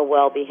have a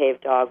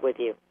well-behaved dog with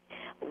you.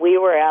 We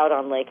were out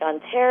on Lake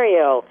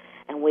Ontario,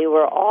 and we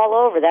were all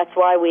over. That's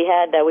why we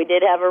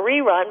did have a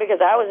rerun,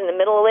 because I was in the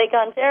middle of Lake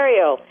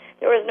Ontario.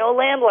 There was no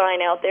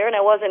landline out there, and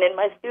I wasn't in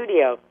my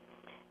studio.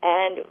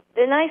 And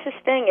the nicest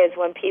thing is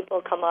when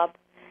people come up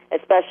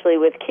especially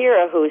with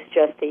Kira, who's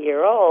just a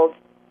year old,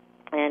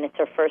 and it's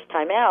her first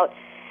time out,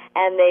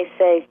 and they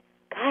say,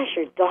 gosh,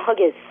 your dog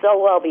is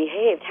so well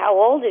behaved. How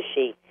old is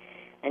she?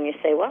 And you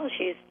say, well,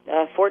 she's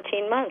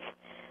 14 months.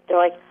 They're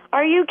like,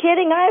 are you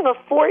kidding? I have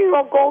a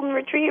 4-year-old golden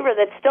retriever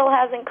that still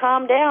hasn't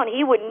calmed down.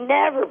 He would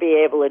never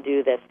be able to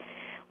do this.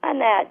 And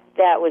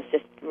that was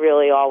just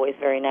really always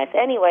very nice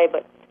anyway,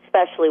 but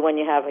especially when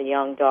you have a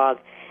young dog.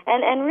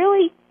 And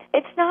really,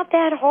 it's not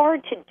that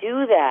hard to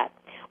do that.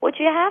 What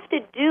you have to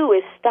do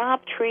is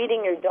stop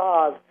treating your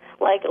dog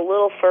like a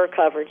little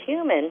fur-covered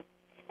human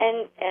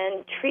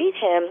and treat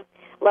him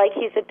like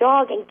he's a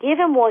dog and give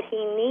him what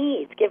he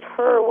needs, give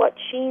her what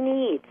she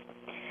needs.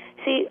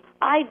 See,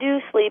 I do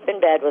sleep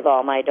in bed with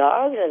all my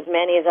dogs, as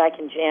many as I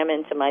can jam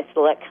into my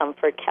Select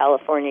Comfort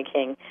California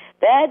King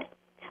bed.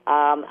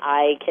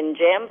 I can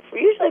jam for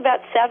usually about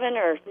 7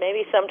 or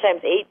maybe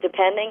sometimes 8,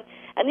 depending.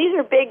 And these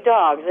are big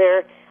dogs.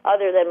 They're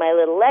other than my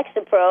little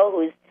Lexapro,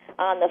 who's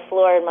on the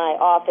floor in my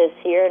office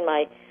here in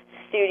my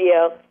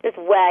studio, just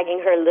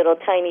wagging her little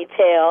tiny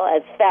tail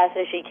as fast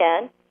as she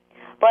can.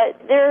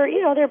 But they're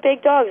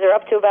big dogs. They're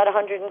up to about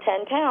 110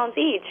 pounds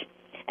each.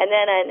 And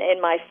then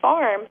in my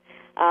farm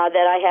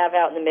that I have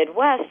out in the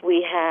Midwest,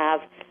 we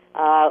have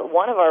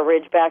one of our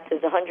Ridgebacks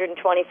is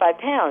 125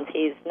 pounds.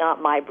 He's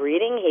not my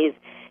breeding. He's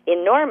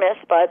enormous,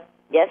 but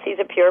yes, he's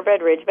a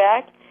purebred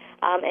Ridgeback,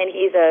 and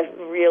he's a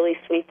really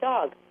sweet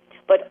dog.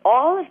 But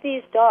all of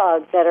these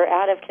dogs that are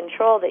out of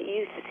control that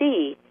you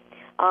see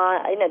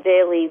in a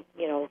daily,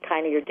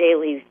 kind of your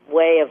daily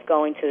way of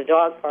going to the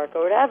dog park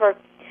or whatever,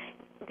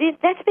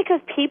 that's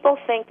because people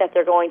think that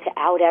they're going to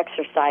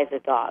out-exercise a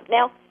dog.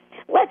 Now,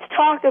 let's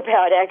talk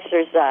about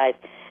exercise.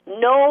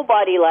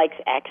 Nobody likes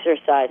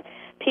exercise.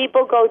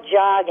 People go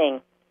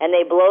jogging, and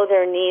they blow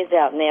their knees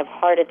out, and they have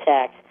heart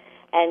attacks.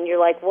 And you're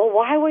like, well,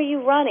 why were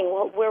you running?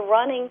 Well, we're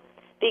running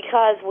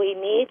because we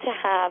need to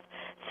have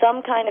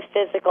some kind of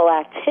physical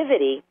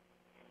activity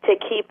to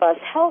keep us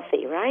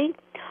healthy, right?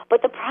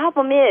 But the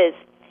problem is,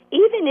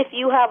 even if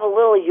you have a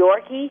little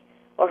Yorkie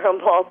or a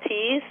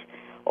Maltese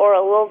or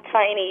a little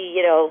tiny,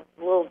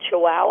 little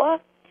Chihuahua,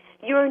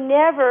 you're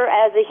never,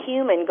 as a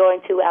human,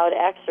 going to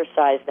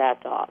out-exercise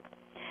that dog.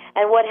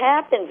 And what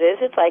happens is,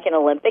 it's like an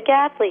Olympic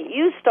athlete.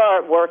 You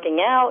start working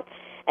out,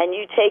 and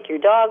you take your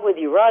dog with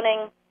you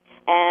running,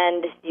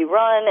 and you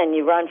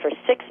run for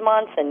 6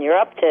 months, and you're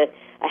up to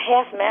a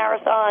half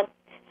marathon.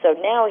 So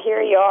now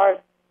here you are,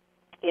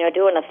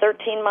 doing a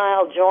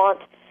 13-mile jaunt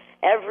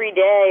every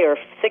day or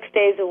 6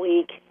 days a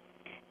week.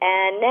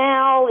 And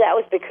now that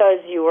was because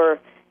you were,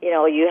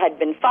 you had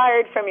been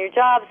fired from your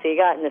job, so you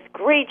got in this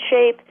great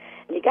shape,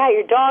 and you got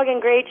your dog in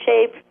great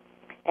shape,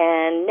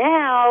 and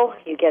now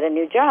you get a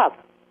new job.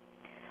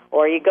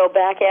 Or you go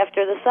back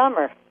after the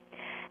summer.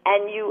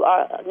 And you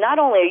are, not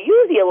only are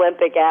you the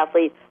Olympic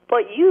athlete,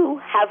 but you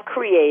have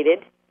created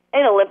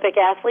an Olympic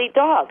athlete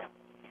dog.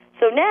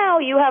 So now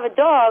you have a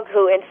dog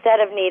who, instead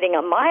of needing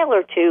a mile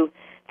or two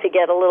to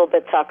get a little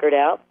bit tuckered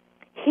out,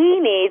 he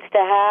needs to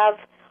have,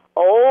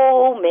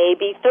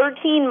 maybe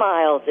 13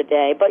 miles a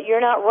day, but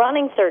you're not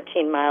running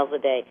 13 miles a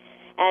day.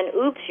 And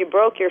oops, you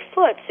broke your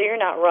foot, so you're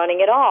not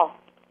running at all.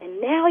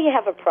 And now you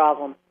have a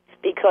problem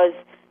because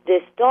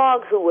this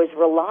dog who was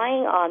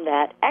relying on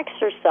that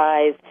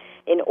exercise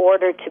in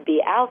order to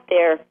be out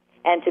there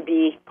and to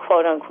be,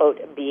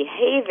 quote-unquote,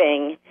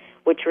 behaving,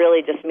 which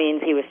really just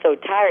means he was so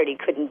tired he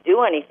couldn't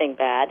do anything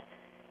bad,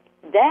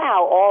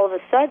 now, all of a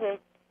sudden,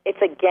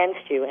 it's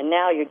against you. And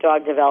now your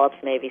dog develops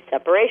maybe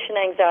separation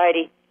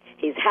anxiety.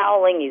 He's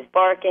howling, he's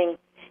barking,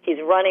 he's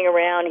running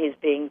around, he's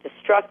being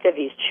destructive,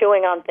 he's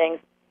chewing on things.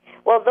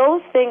 Well,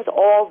 those things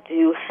all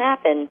do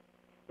happen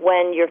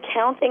when you're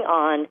counting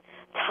on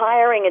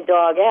tiring a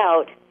dog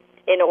out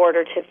in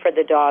order for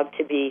the dog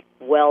to be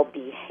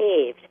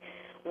well-behaved.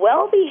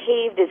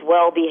 Well-behaved is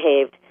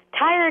well-behaved.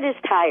 Tired is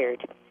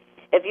tired.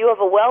 If you have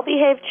a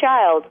well-behaved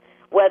child,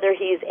 whether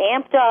he's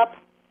amped up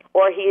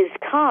or he's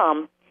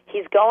calm,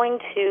 he's going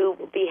to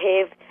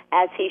behave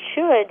as he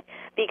should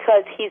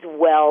because he's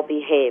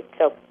well-behaved.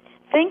 So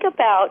think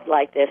about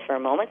like this for a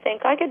moment.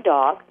 Think like a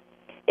dog.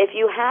 If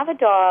you have a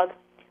dog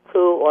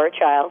or a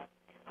child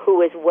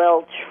who is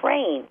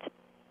well-trained,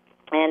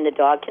 and the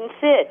dog can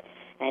sit,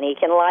 and he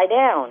can lie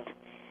down,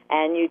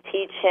 and you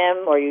teach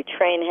him or you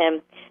train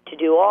him to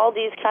do all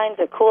these kinds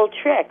of cool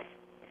tricks.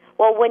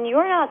 Well, when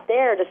you're not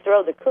there to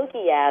throw the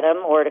cookie at him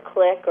or to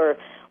click or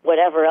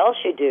whatever else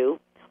you do,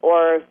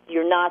 or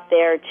you're not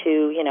there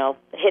to,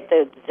 hit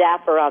the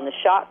zapper on the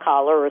shot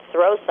collar or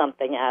throw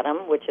something at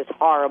him, which is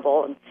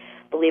horrible, and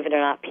believe it or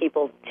not,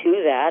 people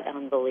do that,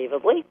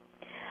 unbelievably.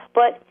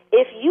 But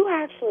if you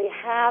actually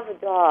have a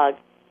dog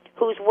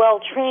who's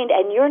well-trained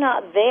and you're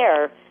not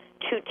there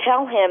to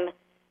tell him,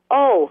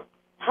 oh,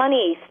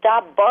 honey,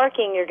 stop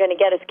barking, you're going to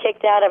get us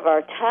kicked out of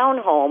our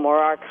townhome or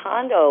our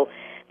condo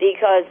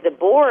because the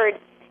board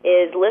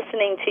is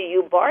listening to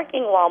you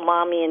barking while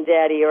mommy and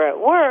daddy are at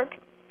work.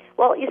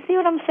 Well, you see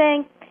what I'm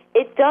saying?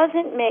 It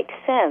doesn't make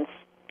sense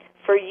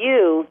for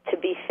you to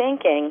be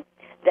thinking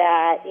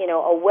that,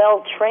 a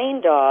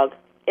well-trained dog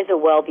is a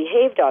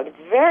well-behaved dog.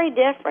 It's very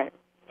different.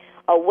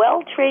 A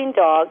well-trained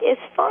dog is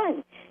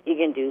fun. You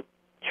can do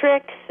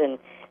tricks and,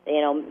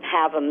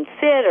 have them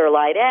sit or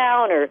lie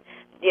down or,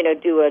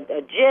 do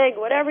a jig,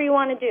 whatever you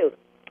want to do.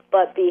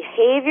 But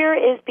behavior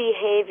is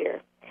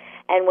behavior.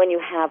 And when you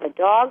have a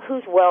dog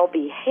who's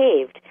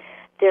well-behaved,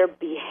 they're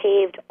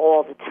behaved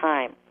all the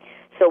time.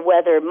 So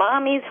whether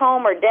mommy's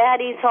home or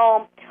daddy's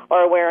home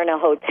or we're in a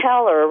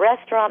hotel or a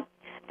restaurant,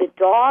 the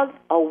dog,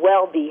 a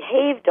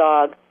well-behaved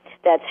dog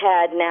that's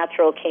had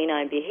natural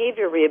canine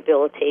behavior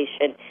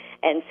rehabilitation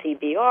and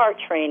CBR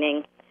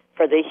training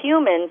for the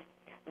humans,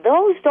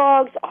 those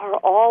dogs are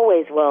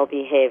always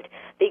well-behaved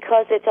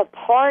because it's a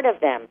part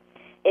of them.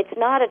 It's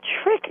not a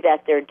trick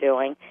that they're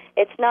doing.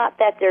 It's not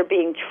that they're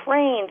being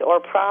trained or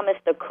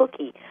promised a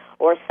cookie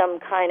or some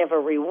kind of a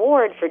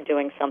reward for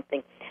doing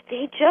something.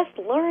 They just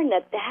learn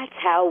that that's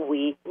how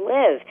we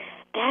live.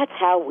 That's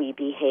how we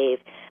behave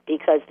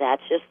because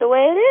that's just the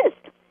way it is.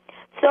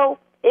 So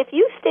if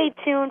you stay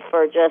tuned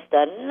for just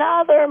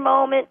another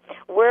moment,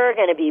 we're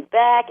going to be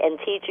back and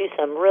teach you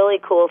some really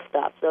cool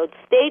stuff. So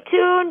stay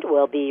tuned.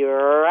 We'll be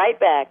right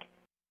back.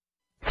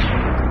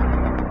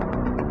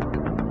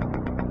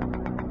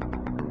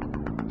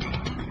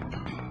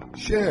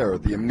 Share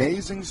the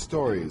amazing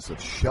stories of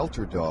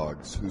shelter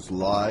dogs whose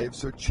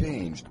lives are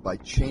changed by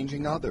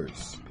changing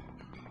others.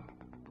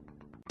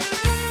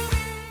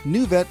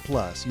 New Vet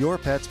Plus, your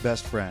pet's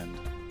best friend.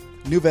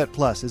 New Vet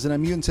Plus is an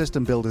immune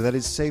system builder that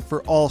is safe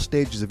for all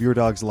stages of your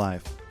dog's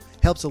life.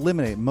 Helps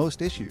eliminate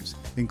most issues,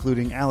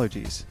 including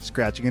allergies,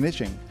 scratching and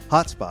itching,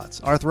 hot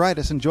spots,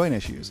 arthritis and joint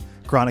issues,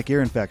 chronic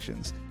ear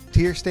infections,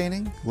 tear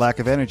staining, lack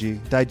of energy,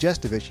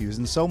 digestive issues,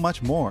 and so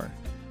much more.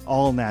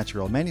 All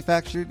natural,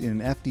 manufactured in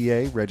an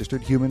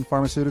FDA-registered human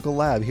pharmaceutical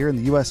lab here in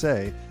the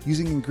USA,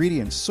 using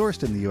ingredients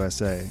sourced in the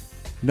USA.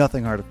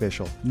 Nothing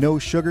artificial, no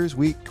sugars,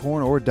 wheat,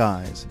 corn, or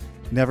dyes.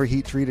 Never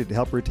heat treated to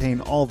help retain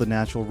all the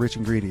natural rich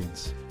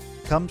ingredients.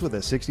 Comes with a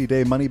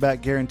 60-day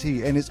money-back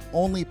guarantee and is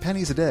only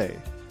pennies a day.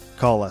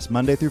 Call us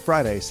Monday through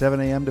Friday, 7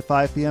 a.m. to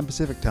 5 p.m.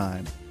 Pacific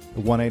Time.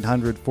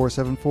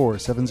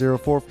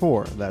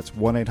 1-800-474-7044. That's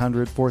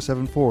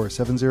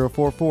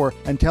 1-800-474-7044.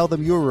 And tell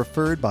them you were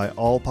referred by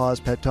All Paws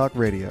Pet Talk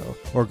Radio.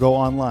 Or go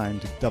online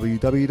to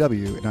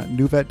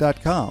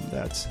www.nuvet.com.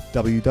 That's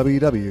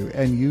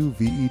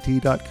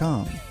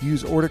www.nuvet.com.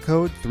 Use order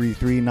code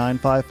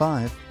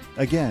 33955.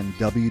 Again,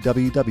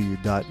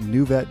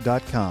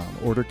 www.nuvet.com.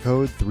 Order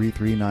code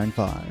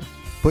 3395.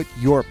 Put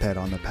your pet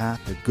on the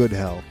path to good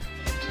health.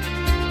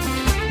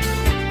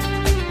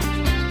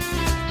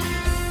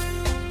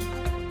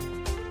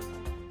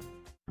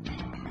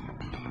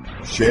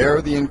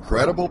 Share the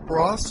incredible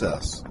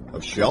process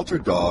of shelter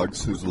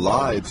dogs whose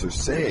lives are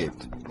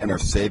saved and are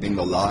saving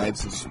the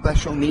lives of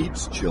special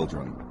needs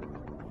children.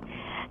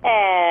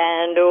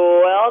 And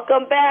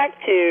welcome back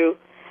to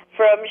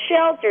From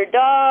Shelter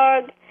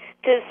Dog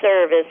to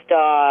Service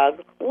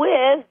Dog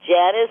with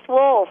Janice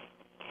Wolf.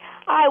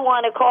 I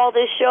want to call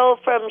this show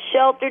From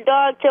Shelter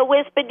Dog to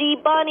Whisper-Dee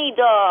Bunny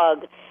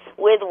Dog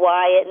with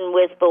Wyatt and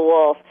Whisper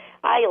Wolf.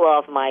 I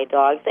love my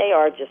dogs. They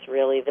are just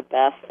really the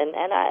best, and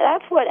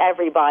that's what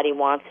everybody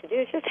wants to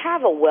do, is just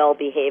have a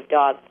well-behaved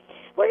dog.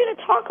 We're going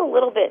to talk a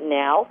little bit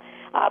now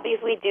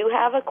because we do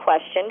have a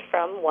question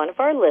from one of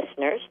our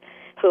listeners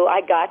who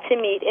I got to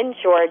meet in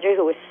Georgia,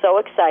 who was so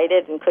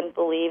excited and couldn't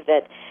believe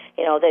that,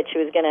 that she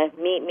was going to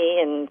meet me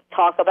and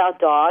talk about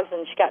dogs,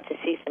 and she got to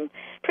see some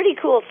pretty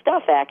cool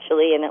stuff,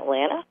 actually, in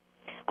Atlanta.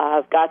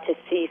 Got to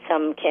see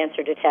some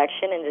cancer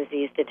detection and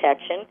disease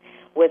detection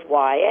with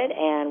Wyatt,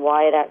 and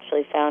Wyatt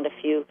actually found a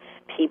few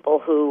people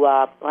who,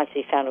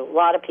 actually found a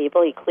lot of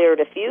people. He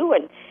cleared a few,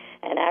 and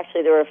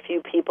actually there were a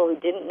few people who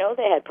didn't know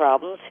they had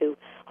problems who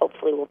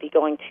hopefully will be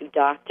going to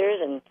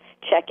doctors and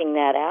checking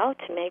that out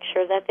to make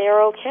sure that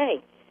they're okay.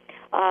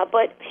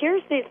 But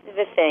here's the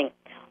thing.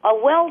 A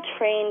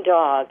well-trained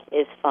dog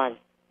is fun.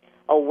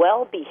 A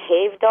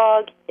well-behaved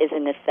dog is a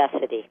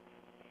necessity.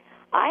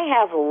 I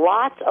have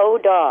lots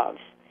of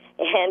dogs,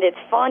 and it's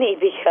funny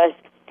because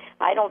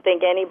I don't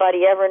think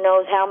anybody ever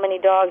knows how many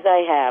dogs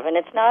I have, and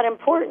it's not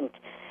important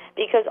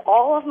because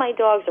all of my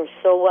dogs are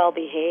so well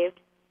behaved.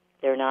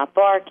 They're not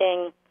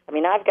barking. I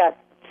mean, I've got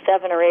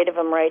 7 or 8 of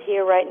them right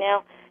here, right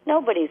now.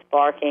 Nobody's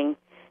barking.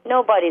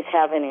 Nobody's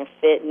having a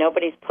fit.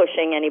 Nobody's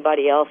pushing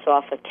anybody else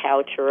off a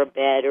couch or a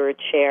bed or a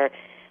chair.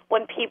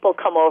 When people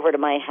come over to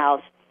my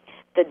house,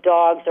 the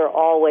dogs are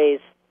always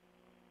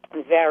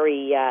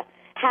very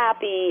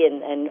happy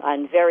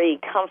and very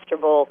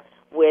comfortable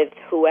with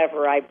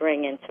whoever I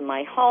bring into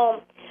my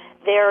home.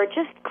 They're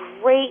just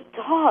great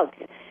dogs.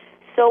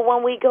 So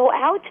when we go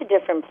out to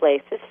different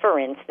places, for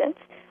instance,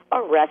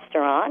 a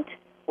restaurant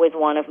with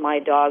one of my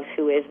dogs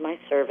who is my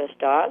service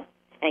dog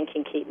and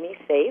can keep me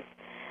safe,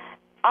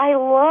 I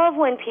love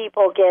when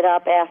people get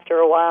up after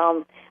a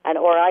while,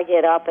 or I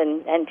get up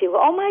and people,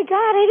 oh my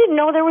God, I didn't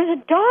know there was a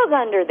dog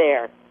under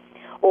there.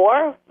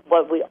 Or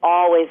what we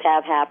always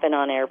have happen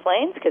on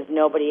airplanes, because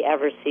nobody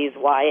ever sees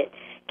Wyatt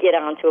get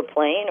onto a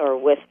plane, or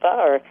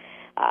Whisper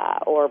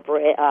or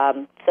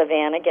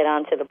Savannah get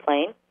onto the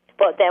plane.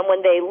 But then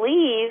when they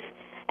leave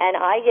and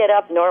I get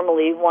up,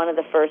 normally one of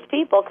the first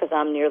people, because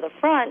I'm near the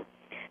front,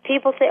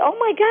 people say, oh,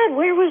 my God,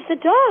 where was the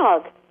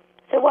dog?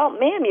 I said, well,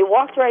 ma'am, you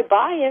walked right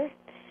by her.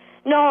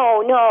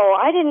 No,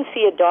 I didn't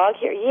see a dog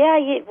here.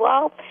 Yeah,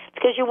 well, it's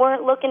because you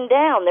weren't looking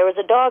down. There was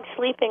a dog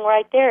sleeping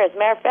right there. As a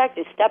matter of fact,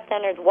 you stepped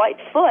on his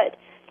white foot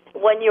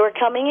when you were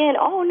coming in.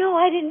 Oh, no,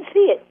 I didn't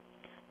see it.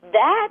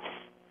 That's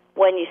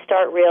when you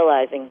start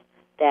realizing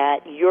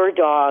that your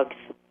dogs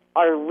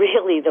are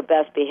really the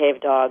best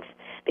behaved dogs,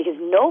 because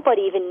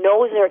nobody even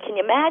knows there. Can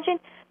you imagine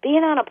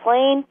being on a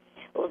plane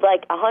with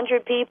like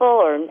 100 people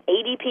or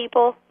 80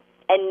 people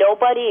and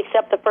nobody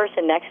except the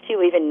person next to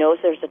you even knows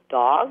there's a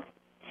dog?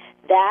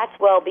 That's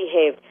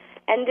well-behaved.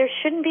 And there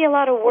shouldn't be a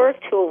lot of work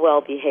to a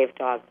well-behaved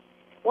dog.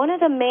 One of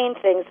the main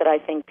things that I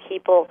think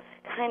people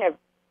kind of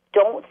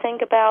don't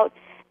think about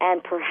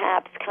and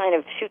perhaps kind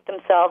of shoot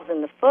themselves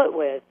in the foot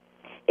with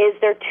is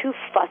they're too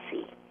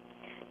fussy.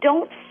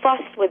 Don't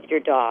fuss with your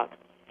dog.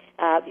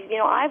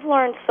 I've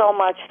learned so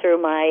much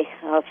through my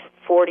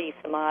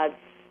 40-some-odd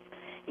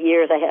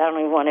years, I don't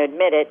even want to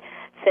admit it,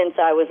 since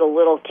I was a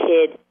little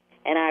kid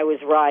and I was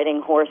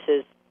riding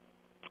horses.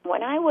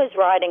 When I was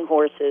riding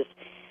horses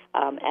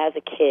as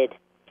a kid,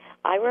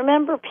 I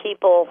remember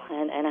people,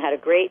 and I had a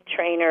great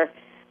trainer,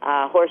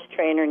 horse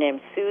trainer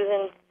named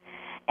Susan,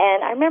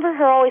 and I remember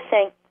her always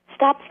saying,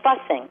 stop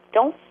fussing.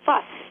 Don't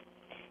fuss.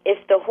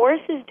 If the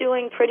horse is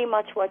doing pretty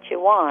much what you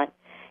want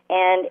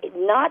and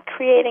not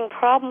creating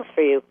problems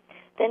for you,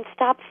 then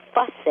stop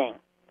fussing.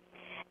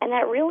 And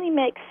that really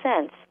makes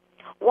sense.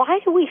 Why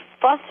do we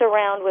fuss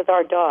around with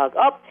our dog?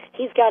 Oh,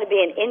 he's got to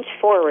be an inch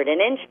forward,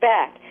 an inch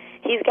back.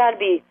 He's got to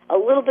be a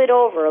little bit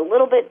over, a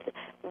little bit.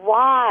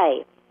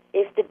 Why?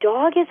 If the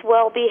dog is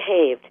well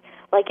behaved,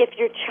 like if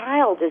your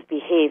child is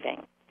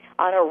behaving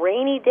on a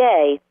rainy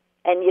day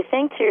and you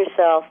think to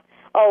yourself,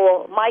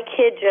 oh, well, my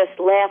kid just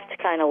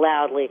laughed kind of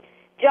loudly.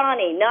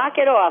 Johnny, knock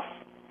it off.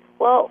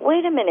 Well,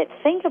 wait a minute.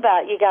 Think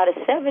about you got a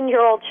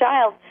 7-year-old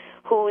child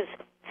who's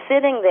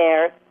sitting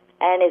there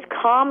and is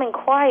calm and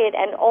quiet,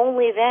 and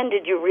only then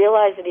did you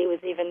realize that he was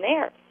even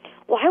there.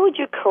 Why would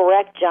you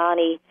correct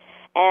Johnny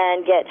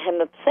and get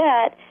him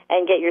upset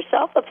and get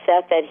yourself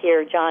upset that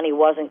here Johnny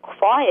wasn't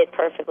quiet,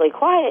 perfectly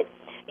quiet?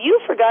 You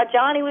forgot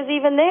Johnny was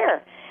even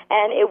there.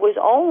 And it was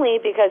only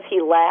because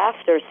he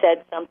laughed or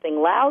said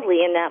something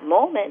loudly in that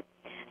moment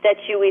that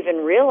you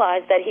even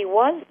realized that he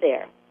was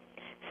there.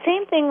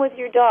 Same thing with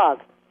your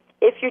dog.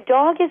 If your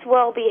dog is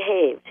well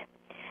behaved,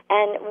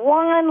 and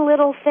one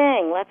little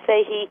thing, let's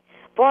say he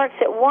barks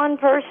at one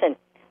person,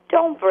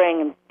 don't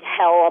bring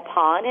hell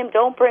upon him.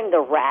 Don't bring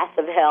the wrath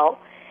of hell.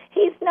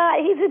 He's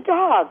a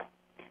dog.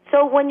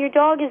 So when your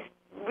dog is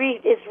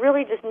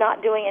really just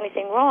not doing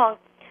anything wrong,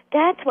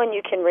 that's when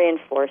you can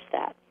reinforce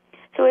that.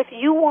 So if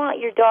you want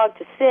your dog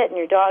to sit and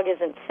your dog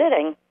isn't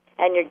sitting,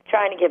 and you're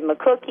trying to give him a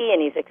cookie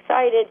and he's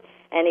excited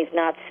and he's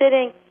not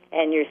sitting,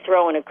 and you're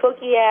throwing a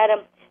cookie at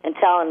him and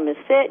telling him to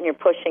sit, and you're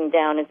pushing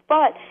down his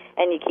butt,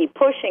 and you keep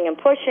pushing and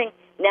pushing,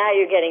 now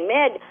you're getting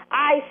mad.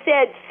 I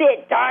said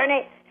sit, darn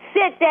it.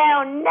 Sit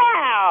down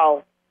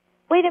now.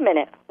 Wait a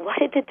minute. What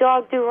did the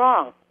dog do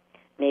wrong?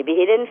 Maybe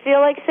he didn't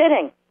feel like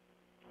sitting.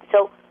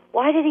 So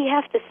why did he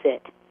have to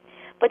sit?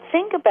 But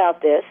think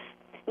about this.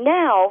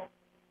 Now,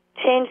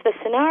 change the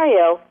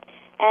scenario,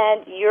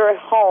 and you're at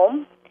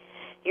home.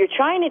 You're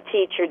trying to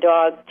teach your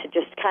dog to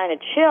just kind of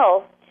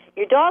chill.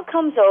 Your dog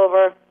comes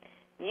over.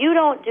 You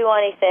don't do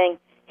anything.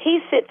 He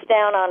sits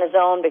down on his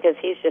own because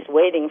he's just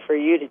waiting for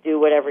you to do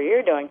whatever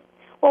you're doing.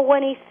 Well,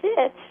 when he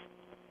sits,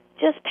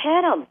 just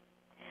pet him.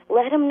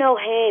 Let him know,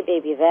 hey,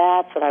 baby,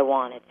 that's what I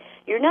wanted.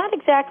 You're not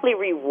exactly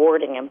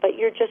rewarding him, but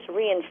you're just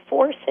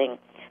reinforcing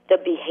the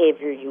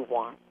behavior you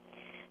want.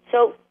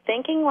 So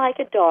thinking like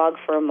a dog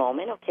for a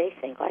moment, okay,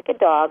 think like a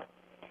dog.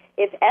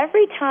 If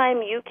every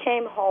time you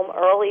came home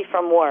early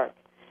from work,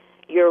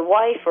 your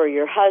wife or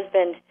your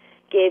husband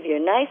gave you a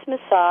nice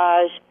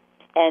massage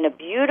and a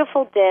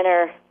beautiful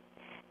dinner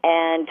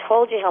and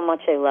told you how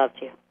much they loved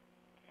you,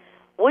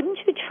 wouldn't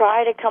you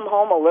try to come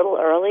home a little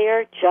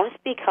earlier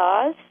just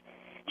because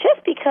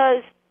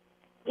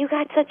you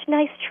got such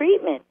nice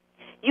treatment?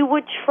 You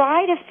would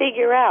try to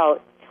figure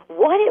out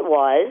what it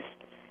was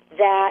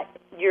that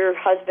your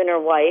husband or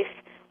wife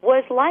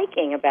was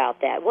liking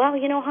about that. Well,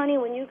 honey,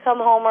 when you come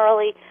home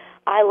early,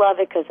 I love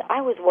it because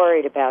I was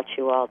worried about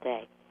you all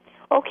day.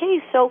 Okay,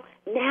 so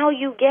now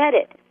you get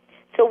it.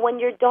 So when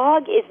your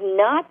dog is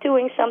not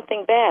doing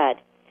something bad,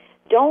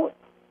 don't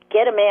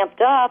get him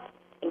amped up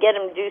and get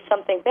him to do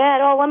something bad.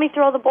 Oh, let me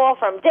throw the ball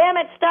for him. Damn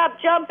it, stop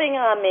jumping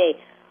on me.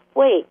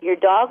 Wait, your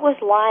dog was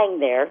lying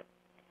there,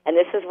 and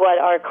this is what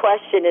our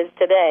question is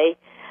today.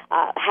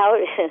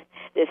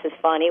 This is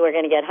funny. We're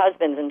going to get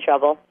husbands in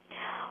trouble.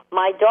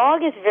 My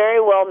dog is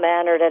very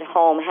well-mannered at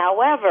home.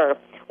 However,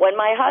 when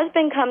my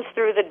husband comes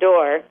through the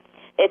door,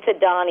 it's a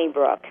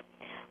Donnybrook.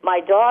 My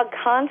dog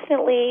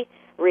constantly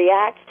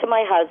reacts to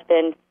my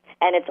husband,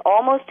 and it's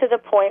almost to the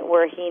point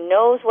where he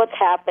knows what's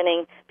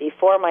happening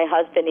before my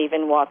husband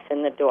even walks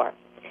in the door.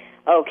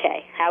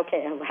 Okay, how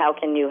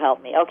can you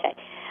help me? Okay.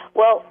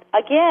 Well,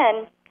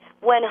 again,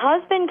 when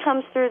husband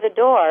comes through the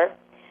door,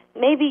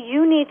 maybe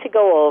you need to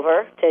go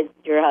over to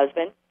your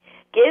husband,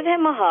 give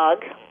him a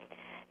hug,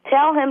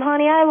 Tell him,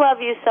 honey, I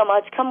love you so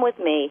much. Come with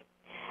me.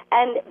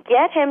 And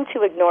get him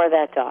to ignore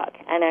that dog.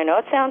 And I know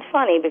it sounds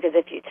funny because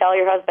if you tell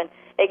your husband,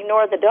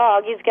 ignore the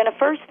dog, he's going to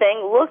first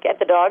thing look at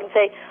the dog and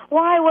say,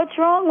 why, what's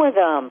wrong with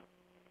him?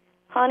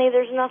 Honey,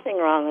 there's nothing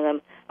wrong with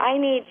him. I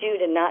need you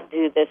to not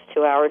do this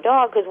to our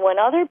dog because when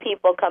other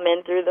people come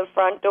in through the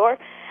front door,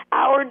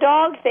 our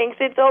dog thinks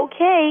it's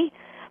okay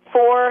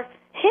for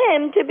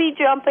him to be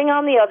jumping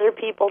on the other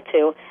people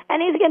too,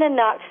 and he's going to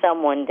knock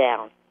someone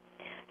down.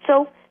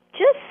 So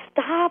just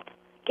stop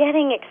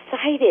getting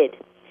excited.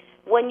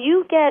 When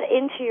you get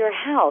into your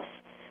house,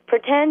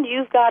 pretend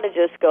you've got to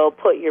just go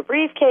put your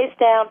briefcase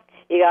down,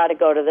 you got to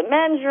go to the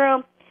men's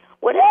room,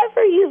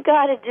 whatever you've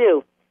got to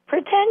do,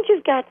 pretend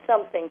you've got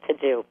something to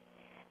do.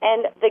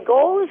 And the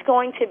goal is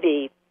going to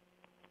be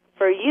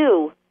for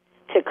you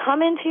to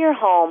come into your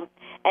home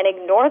and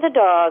ignore the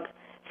dog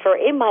for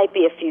it might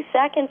be a few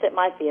seconds, it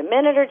might be a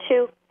minute or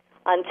two,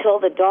 until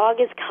the dog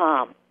is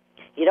calm.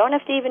 You don't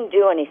have to even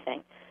do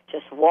anything.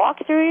 Just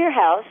walk through your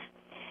house,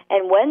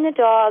 and when the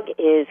dog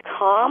is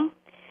calm,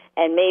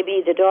 and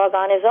maybe the dog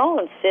on his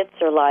own sits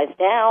or lies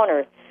down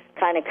or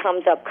kind of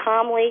comes up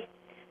calmly,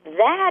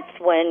 that's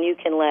when you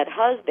can let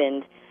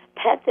husband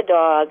pet the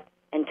dog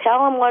and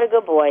tell him what a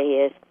good boy he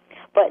is,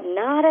 but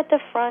not at the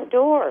front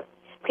door,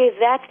 because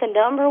that's the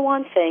number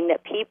one thing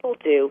that people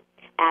do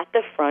at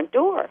the front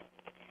door.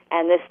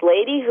 And this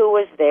lady who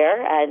was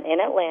there in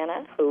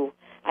Atlanta, who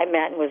I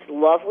met and was a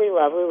lovely,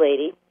 lovely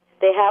lady,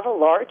 they have a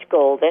large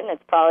golden.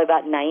 It's probably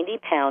about 90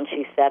 pounds,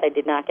 she said. I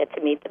did not get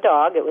to meet the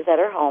dog. It was at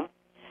her home.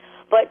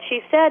 But she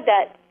said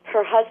that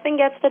her husband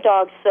gets the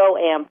dog so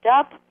amped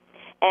up,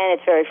 and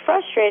it's very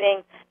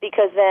frustrating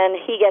because then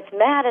he gets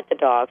mad at the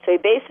dog. So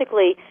he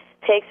basically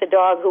takes a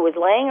dog who was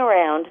laying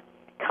around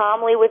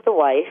calmly with the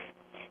wife.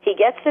 He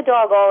gets the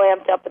dog all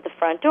amped up at the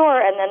front door,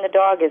 and then the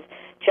dog is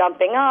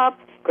jumping up,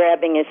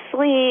 grabbing his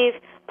sleeve,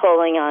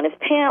 pulling on his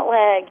pant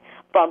leg,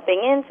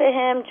 bumping into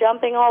him,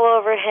 jumping all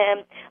over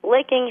him,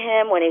 licking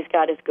him when he's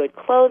got his good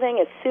clothing,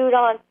 his suit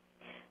on.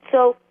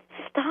 So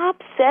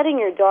stop setting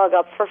your dog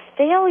up for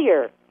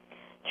failure.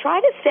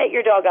 Try to set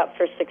your dog up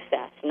for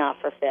success, not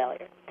for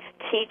failure.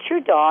 Teach your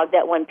dog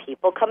that when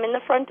people come in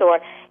the front door,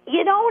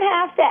 you don't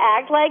have to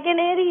act like an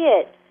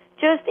idiot.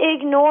 Just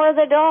ignore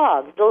the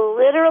dog.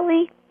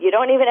 Literally, you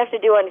don't even have to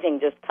do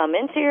anything. Just come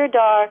into your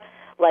door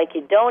like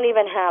you don't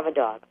even have a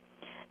dog.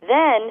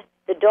 Then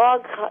the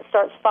dog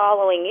starts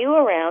following you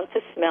around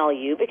to smell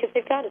you because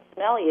they've got to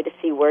smell you to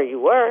see where you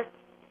were.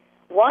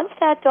 Once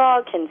that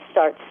dog can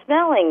start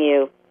smelling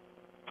you,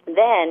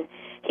 then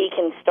he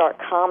can start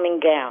calming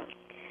down.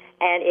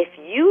 And if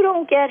you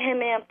don't get him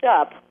amped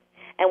up,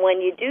 and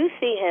when you do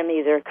see him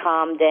either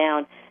calm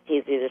down,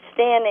 he's either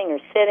standing or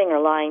sitting or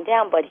lying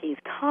down, but he's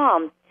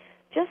calm,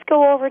 just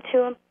go over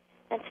to him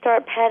and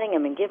start petting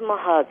him and give him a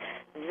hug.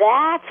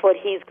 That's what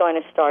he's going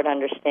to start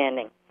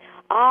understanding.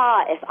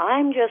 If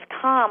I'm just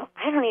calm,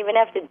 I don't even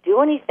have to do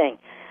anything.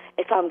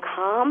 If I'm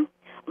calm,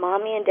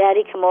 Mommy and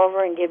Daddy come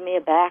over and give me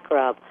a back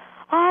rub.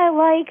 I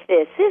like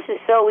this. This is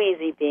so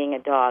easy being a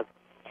dog.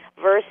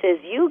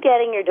 Versus you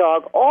getting your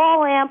dog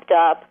all amped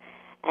up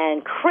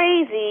and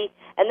crazy,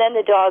 and then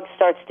the dog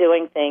starts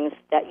doing things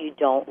that you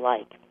don't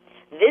like.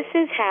 This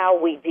is how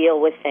we deal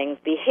with things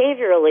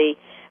behaviorally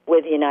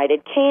with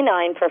United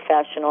Canine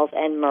Professionals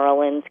and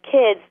Merlin's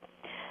Kids,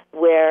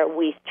 where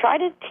we try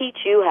to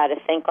teach you how to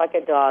think like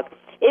a dog.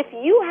 If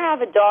you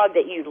have a dog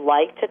that you'd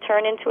like to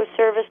turn into a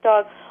service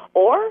dog,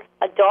 or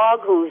a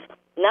dog who's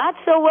not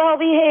so well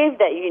behaved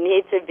that you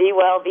need to be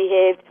well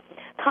behaved,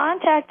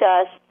 contact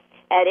us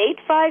at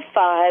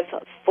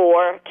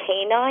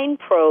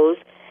 855-4Canine-PROS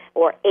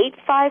or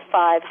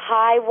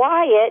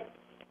 855-HI-WYATT,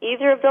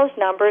 either of those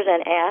numbers,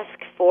 and ask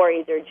for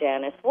either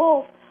Janice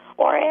Wolf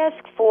or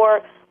ask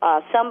for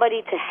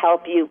somebody to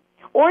help you.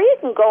 Or you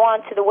can go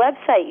onto the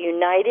website,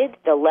 United,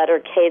 the letter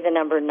K, the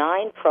number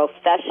 9,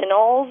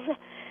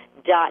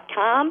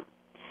 professionals.com,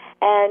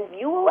 and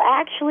you will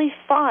actually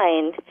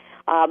find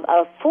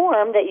a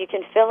form that you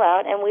can fill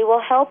out, and we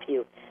will help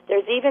you.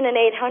 There's even an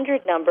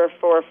 800 number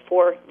for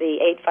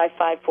the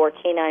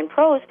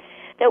 855-4Canine-PROS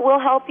that will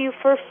help you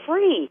for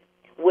free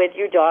with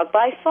your dog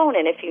by phone.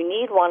 And if you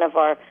need one of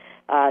our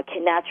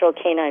natural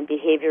canine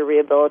behavior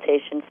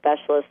rehabilitation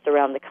specialists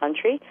around the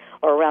country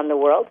or around the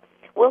world,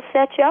 we'll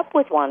set you up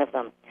with one of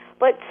them.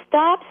 But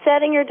stop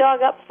setting your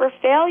dog up for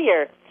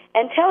failure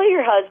and tell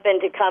your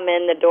husband to come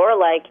in the door,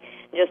 like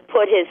just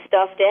put his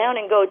stuff down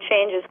and go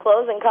change his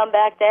clothes and come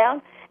back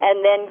down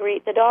and then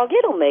greet the dog.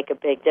 It'll make a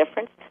big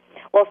difference.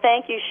 Well,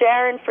 thank you,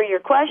 Sharon, for your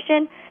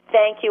question.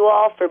 Thank you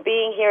all for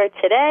being here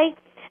today.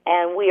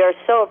 And we are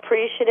so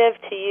appreciative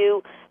to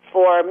you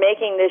for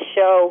making this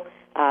show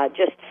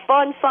just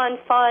fun,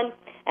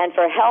 and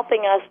for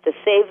helping us to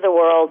save the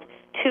world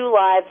 2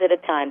 lives at a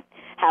time.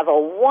 Have a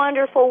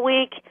wonderful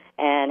week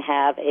and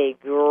have a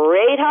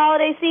great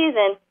holiday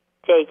season.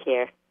 Take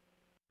care.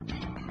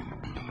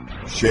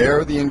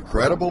 Share the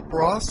incredible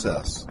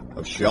process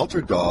of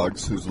shelter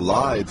dogs whose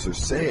lives are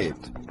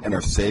saved and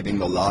are saving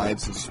the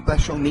lives of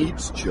special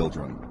needs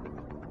children.